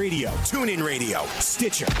 iHeartRadio, TuneIn Radio,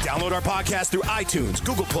 Stitcher. Download our podcast through iTunes,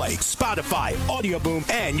 Google Play, Spotify, Audio Boom,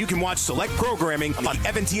 and you can watch select programming on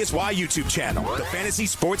FNTSY YouTube channel. The Fantasy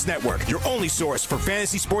Sports Network, your only source for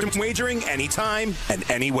fantasy sports wagering anytime and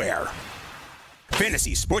anywhere.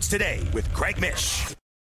 Fantasy Sports Today with Craig Mish.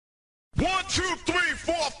 1, 2, 3,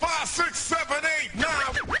 4, 5, 6, 7, 8, 9.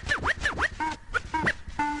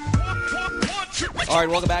 All right,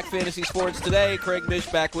 welcome back, Fantasy Sports Today. Craig Mish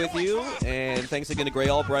back with you, and thanks again to Gray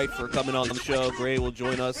Albright for coming on the show. Gray will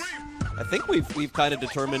join us. I think we've kind of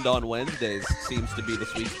determined on Wednesdays seems to be the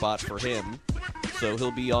sweet spot for him. So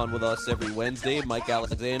he'll be on with us every Wednesday. Mike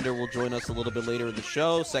Alexander will join us a little bit later in the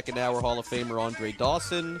show. Second hour Hall of Famer Andre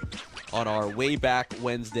Dawson on our Way Back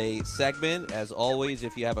Wednesday segment. As always,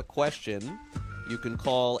 if you have a question, you can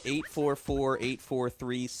call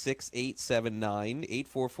 844-843-6879,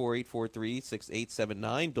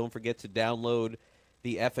 844-843-6879. Don't forget to download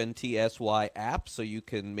the FNTSY app so you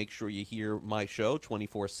can make sure you hear my show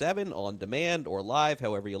 24/7 on demand or live,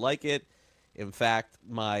 however you like it. In fact,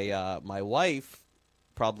 my wife,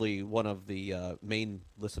 probably one of the main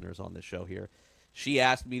listeners on this show here, she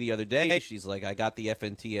asked me the other day, she's like, I got the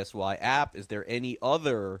FNTSY app. Are there any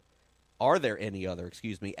other,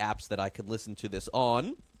 apps that I could listen to this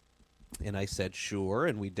on? And I said, sure.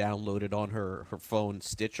 And we downloaded on her phone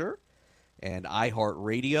Stitcher and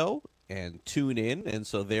iHeartRadio and TuneIn. And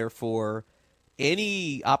so therefore,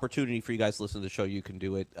 any opportunity for you guys to listen to the show, you can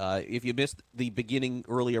do it. If you missed the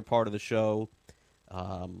earlier part of the show,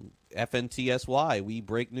 FNTSY, we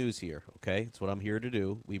break news here, okay? That's what I'm here to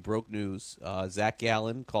do. We broke news. Zach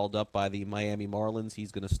Gallen, called up by the Miami Marlins.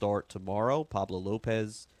 He's going to start tomorrow. Pablo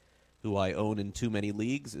Lopez, who I own in too many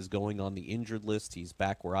leagues, is going on the injured list. He's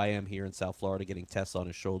back where I am here in South Florida getting tests on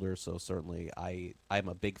his shoulder, so certainly I'm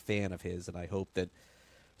a big fan of his, and I hope that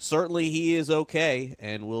certainly he is okay,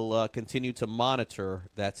 and we'll continue to monitor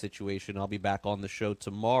that situation. I'll be back on the show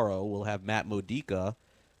tomorrow. We'll have Matt Modica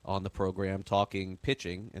on the program talking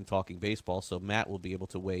pitching and talking baseball, so Matt will be able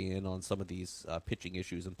to weigh in on some of these pitching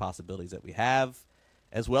issues and possibilities that we have,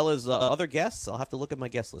 as well as other guests. I'll have to look at my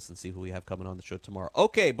guest list and see who we have coming on the show tomorrow.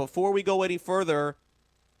 Okay, before we go any further,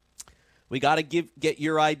 we got to get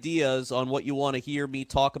your ideas on what you want to hear me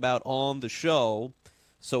talk about on the show.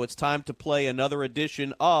 So it's time to play another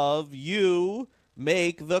edition of You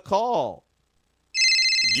Make the Call.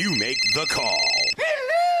 You Make the Call.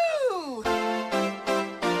 Hello!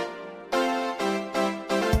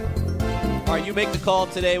 All right, you make the call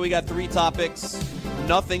today. We got 3 topics.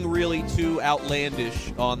 Nothing really too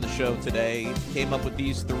outlandish on the show today. Came up with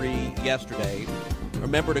these 3 yesterday.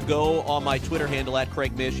 Remember to go on my Twitter handle at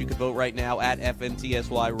Craig Mish. You can vote right now at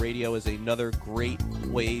FNTSY Radio is another great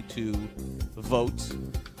way to vote.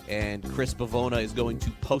 And Chris Bavona is going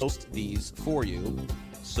to post these for you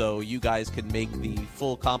so you guys can make the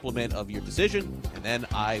full complement of your decision. And then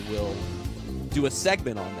I will do a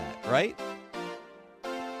segment on that, right?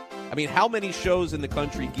 I mean, how many shows in the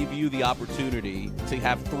country give you the opportunity to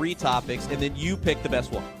have 3 topics and then you pick the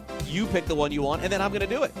best one? You pick the one you want, and then I'm going to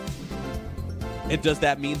do it. And does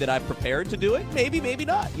that mean that I've prepared to do it? Maybe, maybe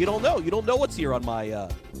not. You don't know. You don't know what's here on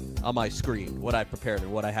my screen, what I prepared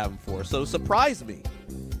and what I have them for. So surprise me.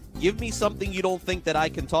 Give me something you don't think that I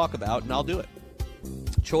can talk about, and I'll do it.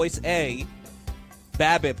 Choice A,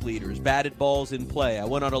 BABIP leaders, batted balls in play. I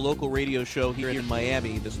went on a local radio show here in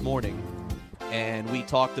Miami this morning, and we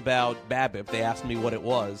talked about BABIP. They asked me what it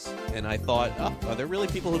was, and I thought, are there really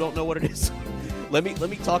people who don't know what it is? Let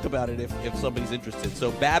me talk about it if somebody's interested.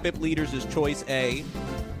 So BABIP leaders is choice A.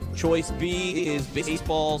 Choice B is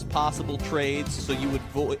baseball's possible trades. So you would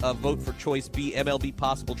vote for choice B, MLB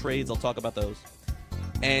possible trades. I'll talk about those.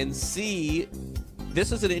 And C,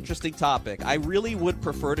 this is an interesting topic. I really would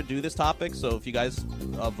prefer to do this topic. So if you guys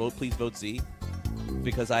vote, please vote C,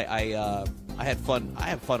 because I had fun. I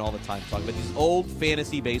have fun all the time talking about these old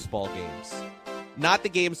fantasy baseball games, not the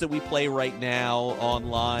games that we play right now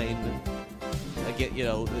online.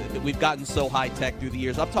 Again, we've gotten so high tech through the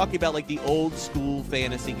years. I'm talking about like the old school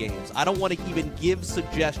fantasy games. I don't want to even give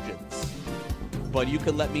suggestions, but you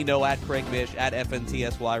can let me know at Craig Mish at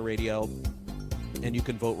FNTSY Radio, and you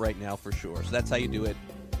can vote right now for sure. So that's how you do it.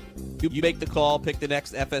 You make the call, pick the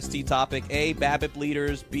next FST topic. A, BABIP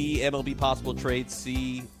leaders. B, MLB possible trades.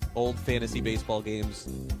 C, old fantasy baseball games.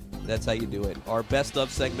 That's how you do it. Our best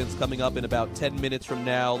of segment's coming up in about 10 minutes from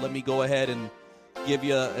now. Let me go ahead and give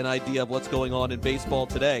you an idea of what's going on in baseball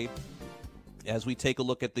today as we take a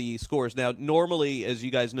look at the scores. Now, normally, as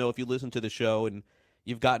you guys know, if you listen to the show and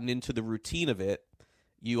you've gotten into the routine of it,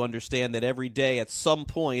 you understand that every day at some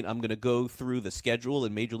point I'm going to go through the schedule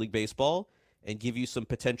in Major League Baseball and give you some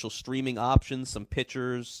potential streaming options, some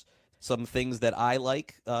pitchers, some things that I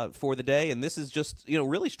like for the day. And this is just,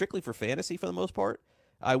 really strictly for fantasy for the most part.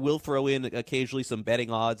 I will throw in occasionally some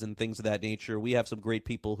betting odds and things of that nature. We have some great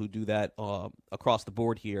people who do that across the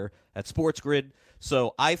board here at Sports Grid.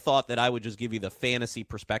 So I thought that I would just give you the fantasy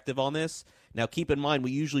perspective on this. Now, keep in mind,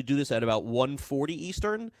 we usually do this at about 1:40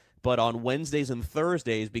 Eastern, but on Wednesdays and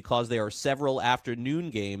Thursdays, because there are several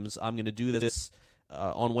afternoon games, I'm going to do this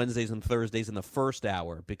on Wednesdays and Thursdays in the first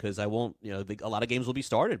hour, because I won't, a lot of games will be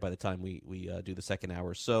started by the time we do the second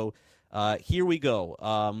hour. So here we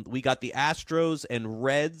go. We got the Astros and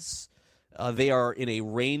Reds. They are in a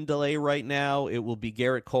rain delay right now. It will be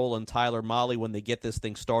Garrett Cole and Tyler Mahle when they get this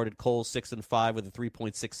thing started. Cole 6-5 with a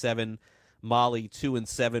 3.67. Mahle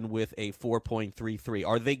 2-7 with a 4.33.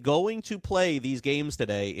 Are they going to play these games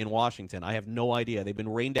today in Washington? I have no idea. They've been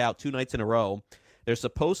rained out 2 nights in a row. They're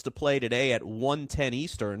supposed to play today at 1:10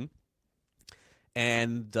 Eastern.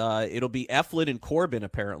 And it'll be Eflin and Corbin,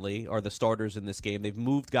 apparently, are the starters in this game. They've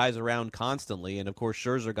moved guys around constantly, and, of course,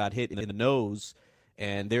 Scherzer got hit in the nose.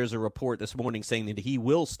 And there's a report this morning saying that he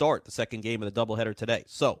will start the second game of the doubleheader today.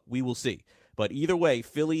 So we will see. But either way,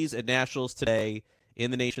 Phillies and Nationals today in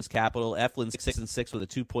the nation's capital. Eflin 6-6 with a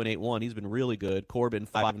 2.81. He's been really good. Corbin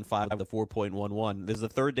 5-5 with a 4.11. This is the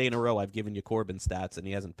third day in a row I've given you Corbin stats, and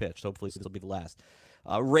he hasn't pitched. Hopefully this will be the last.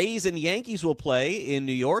 Rays and Yankees will play in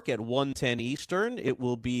New York at 1:10 Eastern. It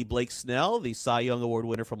will be Blake Snell, the Cy Young Award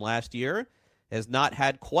winner from last year. Has not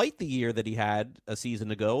had quite the year that he had a season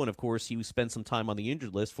ago, and of course he spent some time on the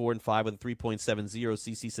injured list. 4-5 with a 3.70.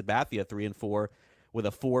 CC Sabathia 3-4 with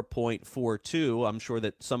a 4.42. I'm sure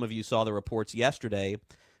that some of you saw the reports yesterday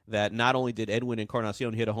that not only did Edwin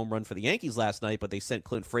Encarnacion hit a home run for the Yankees last night, but they sent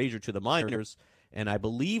Clint Frazier to the minors. And I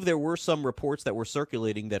believe there were some reports that were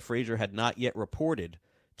circulating that Frazier had not yet reported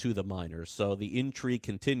to the minors. So the intrigue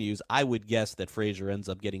continues. I would guess that Frazier ends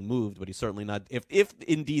up getting moved, but he's certainly not. If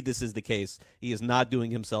indeed this is the case, he is not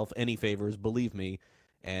doing himself any favors, believe me,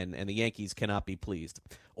 and the Yankees cannot be pleased.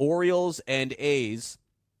 Orioles and A's.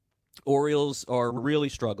 Orioles are really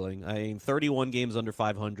struggling. 31 games under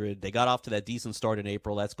 500. They got off to that decent start in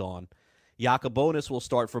April. That's gone. Yacobonis will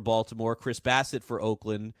start for Baltimore. Chris Bassett for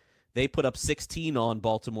Oakland. They put up 16 on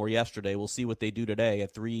Baltimore yesterday. We'll see what they do today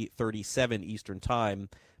at 3:37 Eastern Time.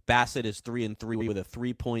 Bassett is 3-3 with a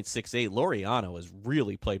 3.68. Laureano has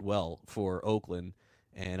really played well for Oakland,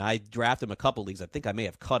 And I drafted him a couple leagues. I think I may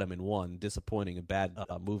have cut him in one. Disappointing and bad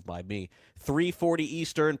move by me. 3:40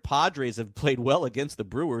 Eastern. Padres have played well against the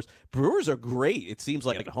Brewers. Brewers are great. It seems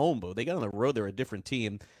like at home, but they got on the road. They're a different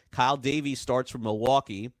team. Kyle Davies starts for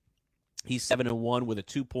Milwaukee. He's 7-1 with a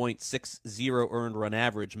 2.60 earned run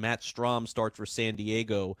average. Matt Strahm starts for San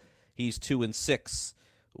Diego. He's 2-6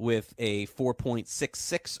 with a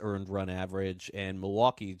 4.66 earned run average. And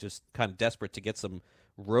Milwaukee just kind of desperate to get some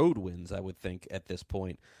road wins, I would think, at this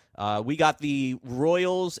point. We got the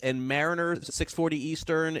Royals and Mariners, 6:40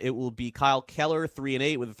 Eastern. It will be Kyle Keller,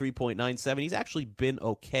 3-8 with a 3.97. He's actually been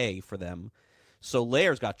okay for them.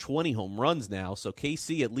 Solaire's got 20 home runs now, so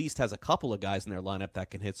KC at least has a couple of guys in their lineup that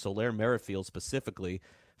can hit. Solaire Merrifield specifically.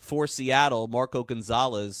 For Seattle, Marco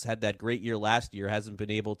Gonzalez had that great year last year, hasn't been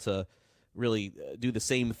able to really do the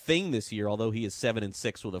same thing this year, although he is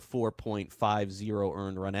 7-6 with a 4.50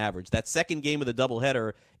 earned run average. That second game of the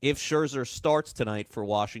doubleheader, if Scherzer starts tonight for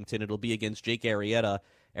Washington, it'll be against Jake Arrieta.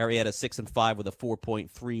 Arrieta 6-5 with a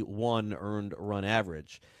 4.31 earned run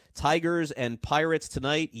average. Tigers and Pirates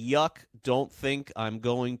tonight. Yuck. Don't think I'm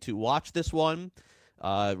going to watch this one.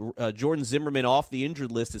 Jordan Zimmerman off the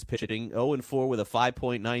injured list is pitching 0-4 with a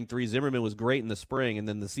 5.93. Zimmerman was great in the spring, and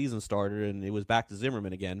then the season started, and it was back to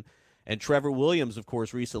Zimmerman again. And Trevor Williams, of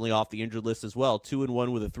course, recently off the injured list as well,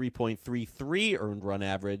 2-1 with a 3.33 earned run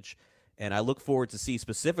average. And I look forward to see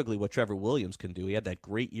specifically what Trevor Williams can do. He had that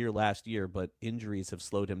great year last year, but injuries have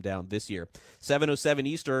slowed him down this year. 7:07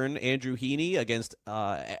 Eastern, Andrew Heaney against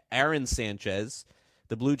Aaron Sanchez.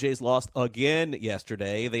 The Blue Jays lost again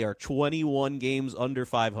yesterday. They are 21 games under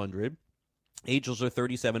 500. Angels are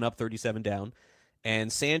 37 up, 37 down.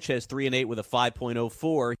 And Sanchez 3-8 with a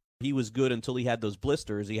 5.04. He was good until he had those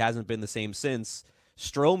blisters. He hasn't been the same since.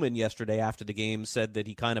 Stroman yesterday after the game said that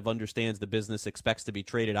he kind of understands the business, expects to be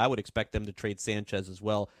traded. I would expect them to trade Sanchez as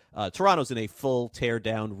well. Toronto's in a full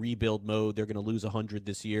tear-down rebuild mode. They're going to lose 100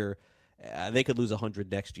 this year. They could lose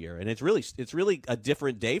 100 next year. And it's really a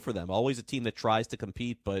different day for them. Always a team that tries to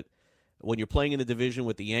compete, but when you're playing in the division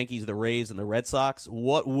with the Yankees, the Rays, and the Red Sox,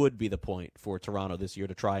 what would be the point for Toronto this year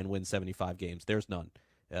to try and win 75 games? There's none.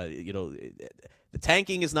 The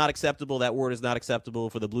tanking is not acceptable. That word is not acceptable.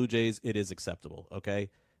 For the Blue Jays, it is acceptable, okay?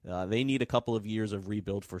 They need a couple of years of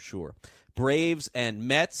rebuild for sure. Braves and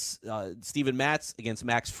Mets, Steven Matz against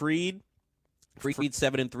Max Fried. Fried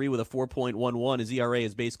 7-3 with a 4.11. His ERA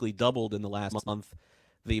has basically doubled in the last month.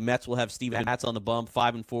 The Mets will have Steven Matz on the bump,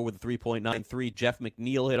 5-4 with a 3.93. Jeff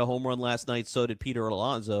McNeil hit a home run last night. So did Peter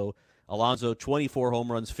Alonso. Alonso, 24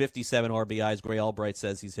 home runs, 57 RBIs. Gray Albright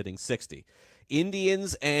says he's hitting 60.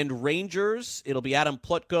 Indians and Rangers. It'll be Adam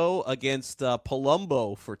Plutko against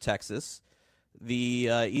Palumbo for Texas. The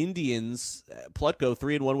Indians, Plutko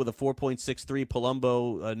 3-1 with a 4.63.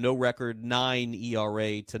 Palumbo, no record, 9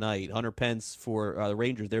 ERA tonight. Hunter Pence for the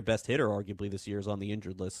Rangers, their best hitter arguably this year, is on the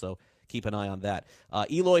injured list, so keep an eye on that.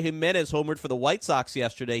 Eloy Jimenez homered for the White Sox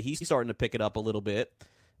yesterday. He's starting to pick it up a little bit.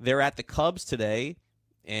 They're at the Cubs today.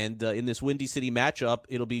 And in this Windy City matchup,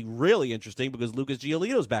 it'll be really interesting because Lucas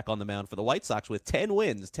Giolito's back on the mound for the White Sox with 10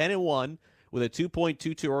 wins, 10-1 with a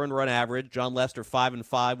 2.22 earned run average. John Lester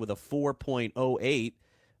 5-5 with a 4.08.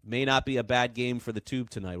 May not be a bad game for the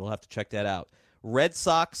Tube tonight. We'll have to check that out. Red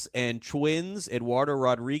Sox and Twins. Eduardo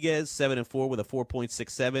Rodriguez 7-4 with a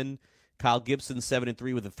 4.67. Kyle Gibson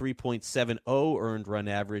 7-3 with a 3.70 earned run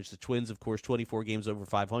average. The Twins, of course, 24 games over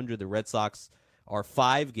 500. The Red Sox are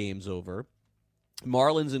 5 games over.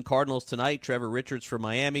 Marlins and Cardinals tonight. Trevor Richards for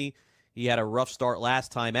Miami. He had a rough start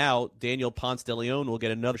last time out. Daniel Ponce de Leon will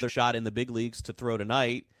get another shot in the big leagues to throw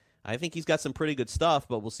tonight. I think he's got some pretty good stuff,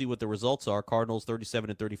 but we'll see what the results are. Cardinals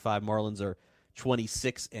 37-35. Marlins are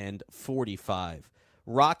 26-45.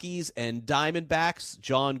 Rockies and Diamondbacks.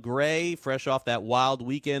 John Gray, fresh off that wild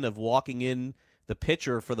weekend of walking in the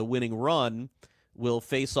pitcher for the winning run, will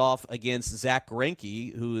face off against Zach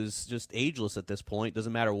Greinke, who is just ageless at this point.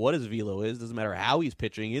 Doesn't matter what his velo is. Doesn't matter how he's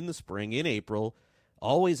pitching in the spring, in April.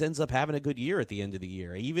 Always ends up having a good year at the end of the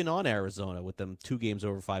year, even on Arizona with them 2 games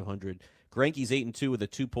over 500. Greinke's 8-2 with a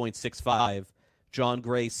 2.65. John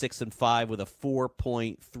Gray 6-5 with a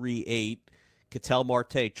 4.38. Ketel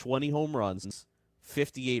Marte 20 home runs,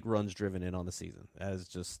 58 runs driven in on the season. That is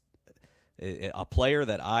just a player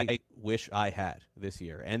that I wish I had this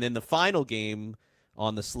year. And then the final game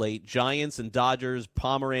on the slate, Giants and Dodgers,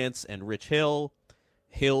 Pomerantz and Rich Hill.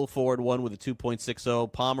 Hill forward 1 with a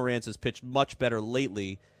 2.60. Pomerantz has pitched much better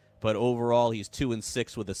lately, but overall he's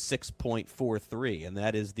 2-6 with a 6.43. And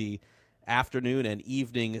that is the afternoon and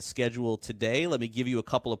evening schedule today. Let me give you a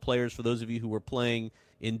couple of players for those of you who were playing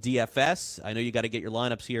in DFS. I know you got to get your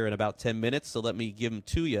lineups here in about 10 minutes, so let me give them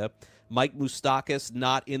to you. Mike Moustakas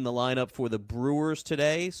not in the lineup for the Brewers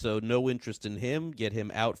today, so no interest in him. Get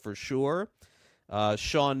him out for sure.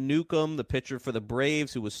 Sean Newcomb, the pitcher for the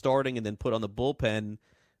Braves, who was starting and then put on the bullpen,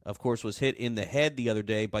 of course, was hit in the head the other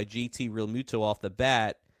day by GT Realmuto off the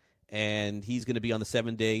bat, and he's going to be on the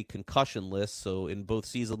 7-day concussion list, so in both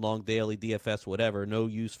season-long, daily, DFS, whatever, no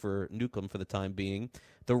use for Newcomb for the time being.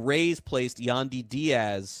 The Rays placed Yandy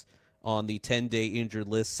Diaz on the 10-day injured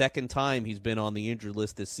list. Second time he's been on the injured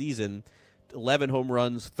list this season. 11 home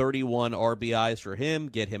runs, 31 RBIs for him.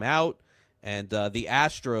 Get him out. And the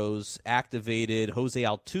Astros activated Jose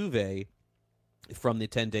Altuve from the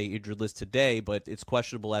 10-day injured list today, but it's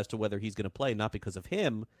questionable as to whether he's going to play, not because of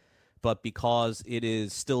him, but because it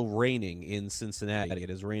is still raining in Cincinnati. It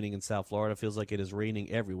is raining in South Florida. It feels like it is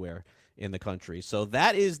raining everywhere in the country. So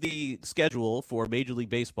that is the schedule for Major League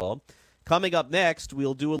Baseball. Coming up next,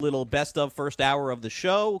 we'll do a little best of first hour of the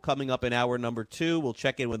show. Coming up in hour number 2, we'll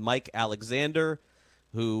check in with Mike Alexander,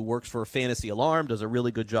 who works for Fantasy Alarm, does a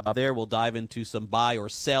really good job there. We'll dive into some buy or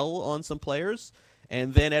sell on some players.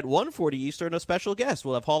 And then at 1:40 Eastern, a special guest.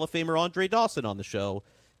 We'll have Hall of Famer Andre Dawson on the show,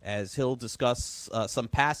 as he'll discuss some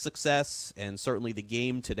past success and certainly the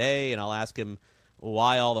game today, and I'll ask him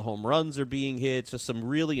why all the home runs are being hit. Just some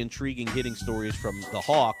really intriguing hitting stories from the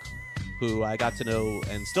Hawk, who I got to know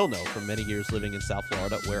and still know from many years living in South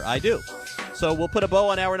Florida, where I do. So we'll put a bow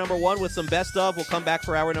on hour number 1 with some best of. We'll come back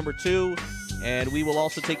for hour number 2, and we will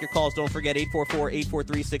also take your calls. Don't forget,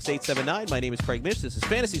 844-843-6879. My name is Craig Mish. This is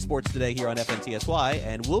Fantasy Sports Today here on FNTSY,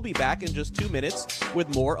 and we'll be back in just 2 minutes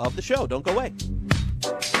with more of the show. Don't go away.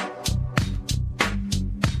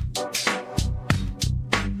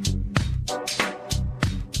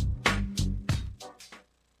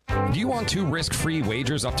 Do you want 2 risk-free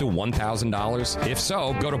wagers up to $1,000? If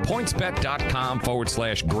so, go to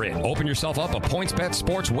pointsbet.com/grid. Open yourself up a PointsBet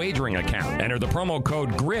sports wagering account. Enter the promo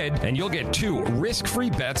code GRID, and you'll get 2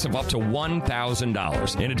 risk-free bets of up to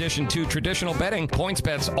 $1,000. In addition to traditional betting,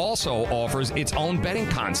 PointsBet also offers its own betting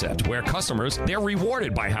concept, where customers, they're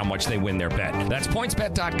rewarded by how much they win their bet. That's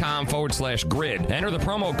pointsbet.com/grid. Enter the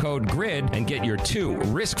promo code GRID and get your 2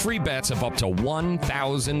 risk-free bets of up to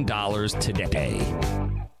 $1,000 today.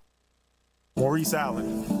 Maurice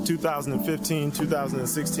Allen,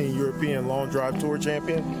 2015-2016 European Long Drive Tour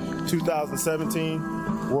champion, 2017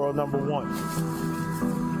 world number 1.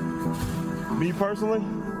 Me personally,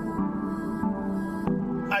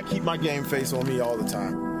 I keep my game face on me all the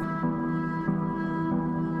time.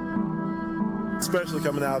 Especially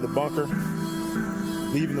coming out of the bunker,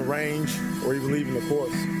 leaving the range, or even leaving the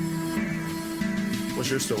course. What's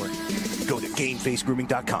your story? Go to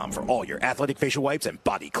GameFaceGrooming.com for all your athletic facial wipes and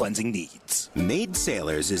body cleansing needs. Made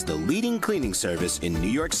Sailors is the leading cleaning service in New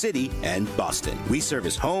York City and Boston. We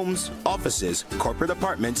service homes, offices, corporate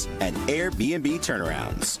apartments, and Airbnb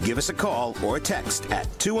turnarounds. Give us a call or a text at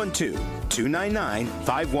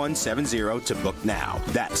 212-299-5170 to book now.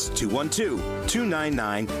 That's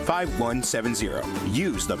 212-299-5170.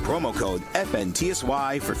 Use the promo code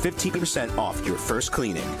FNTSY for 15% off your first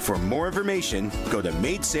cleaning. For more information, go to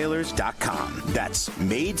MadeSailors.com. That's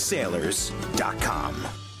MadeSailors.com.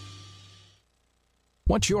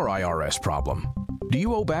 What's your IRS problem? Do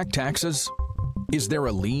you owe back taxes? Is there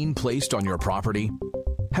a lien placed on your property?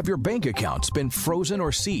 Have your bank accounts been frozen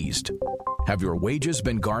or seized? Have your wages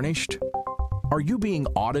been garnished? Are you being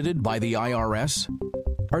audited by the IRS?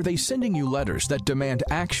 Are they sending you letters that demand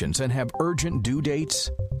actions and have urgent due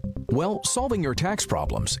dates? Well, solving your tax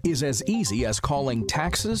problems is as easy as calling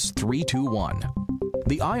Taxes 321.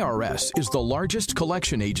 The IRS is the largest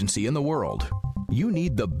collection agency in the world. You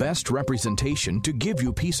need the best representation to give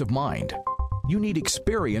you peace of mind. You need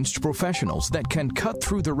experienced professionals that can cut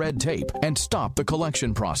through the red tape and stop the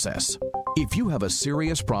collection process. If you have a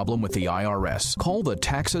serious problem with the IRS, call the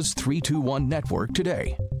Taxes 321 network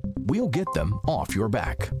today. We'll get them off your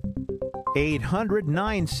back.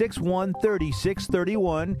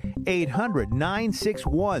 800-961-3631,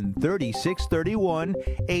 800-961-3631,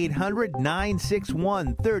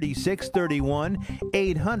 800-961-3631,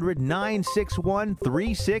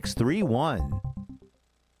 800-961-3631.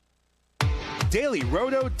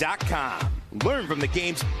 DailyRoto.com. Learn from the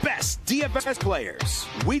game's best DFS players.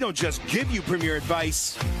 We don't just give you premier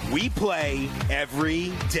advice, we play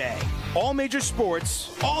every day. All major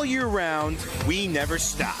sports, all year round, we never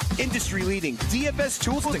stop. Industry-leading DFS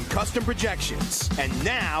tools and custom projections. And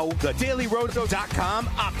now, the DailyRoto.com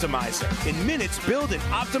Optimizer. In minutes, build and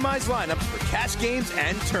optimize lineups for cash games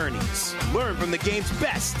and tourneys. Learn from the game's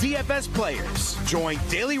best DFS players. Join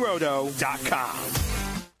DailyRoto.com.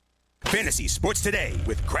 Fantasy Sports Today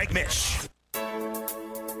with Craig Mish.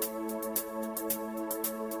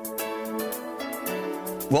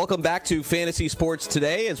 Welcome back to Fantasy Sports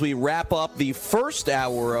Today. As we wrap up the first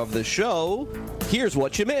hour of the show, here's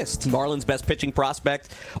what you missed. Marlins' best pitching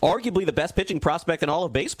prospect, arguably the best pitching prospect in all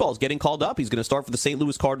of baseball, is getting called up. He's going to start for the St.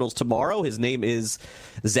 Louis Cardinals tomorrow. His name is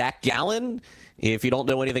Zach Gallen. If you don't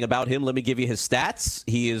know anything about him, let me give you his stats.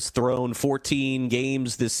 He has thrown 14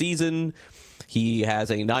 games this season. He has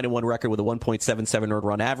a 9-1 record with a 1.77 earned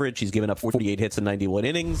run average. He's given up 48 hits in 91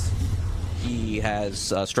 innings. He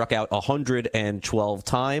has struck out 112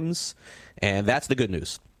 times, and that's the good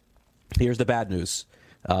news. Here's the bad news.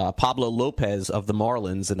 Pablo Lopez of the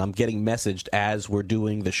Marlins, and I'm getting messaged as we're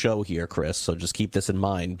doing the show here, Chris, so just keep this in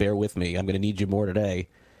mind. Bear with me. I'm going to need you more today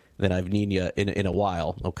than I've needed you in a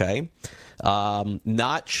while, okay?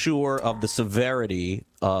 Not sure of the severity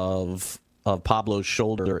of Pablo's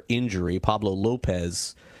shoulder injury. Pablo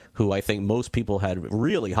Lopez, who I think most people had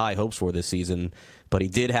really high hopes for this season, but he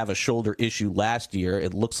did have a shoulder issue last year.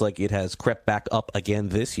 It looks like it has crept back up again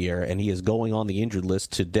this year, and he is going on the injured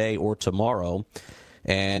list today or tomorrow.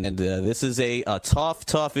 And this is a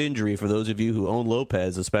tough injury for those of you who own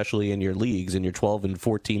Lopez, especially in your leagues, in your 12 and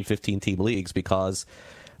 14, 15-team leagues, because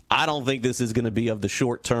I don't think this is going to be of the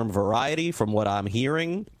short-term variety from what I'm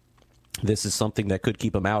hearing. This is something that could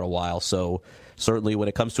keep him out a while. So certainly when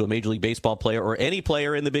it comes to a Major League Baseball player or any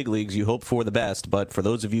player in the big leagues, you hope for the best. But for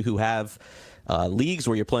those of you who have leagues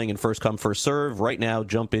where you're playing in first come, first serve, right now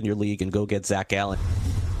jump in your league and go get Zach Gallen.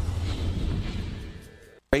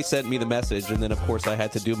 Ray sent me the message, and then, of course, I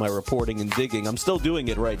had to do my reporting and digging. I'm still doing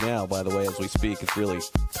it right now, by the way, as we speak. It's really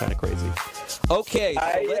kind of crazy. Okay. Go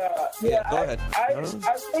ahead. I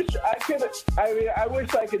wish I could. I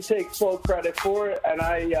wish I could take full credit for it, and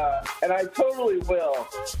I totally will.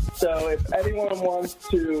 So if anyone wants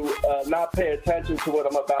to not pay attention to what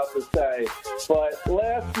I'm about to say, but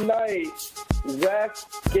last night, Zach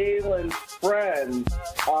Gallen's friends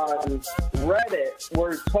on Reddit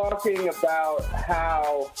were talking about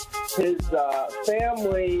how his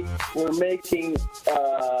family were making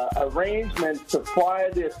arrangements to fly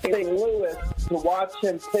to St. Louis to watch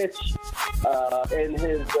him pitch in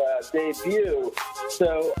his debut.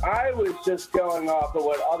 So I was just going off of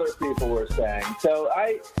what other people were saying. So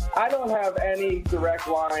I don't have any direct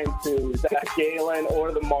line to Zach Gallen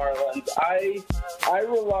or the Marlins. I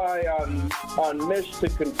rely on Mish to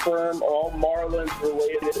confirm all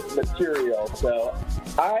Marlins-related material. So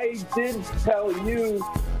I did tell you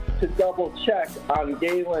to double check on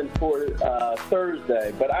Gallen for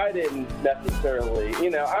Thursday, but I didn't necessarily.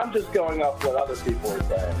 I'm just going off what other people are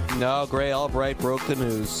saying. No, Gray Albright broke the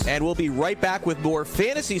news. And we'll be right back with more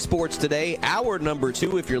Fantasy Sports Today, hour number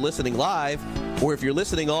 2 if you're listening live, or if you're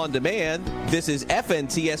listening on demand. This is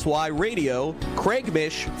FNTSY Radio, Craig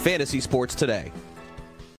Mish, Fantasy Sports Today.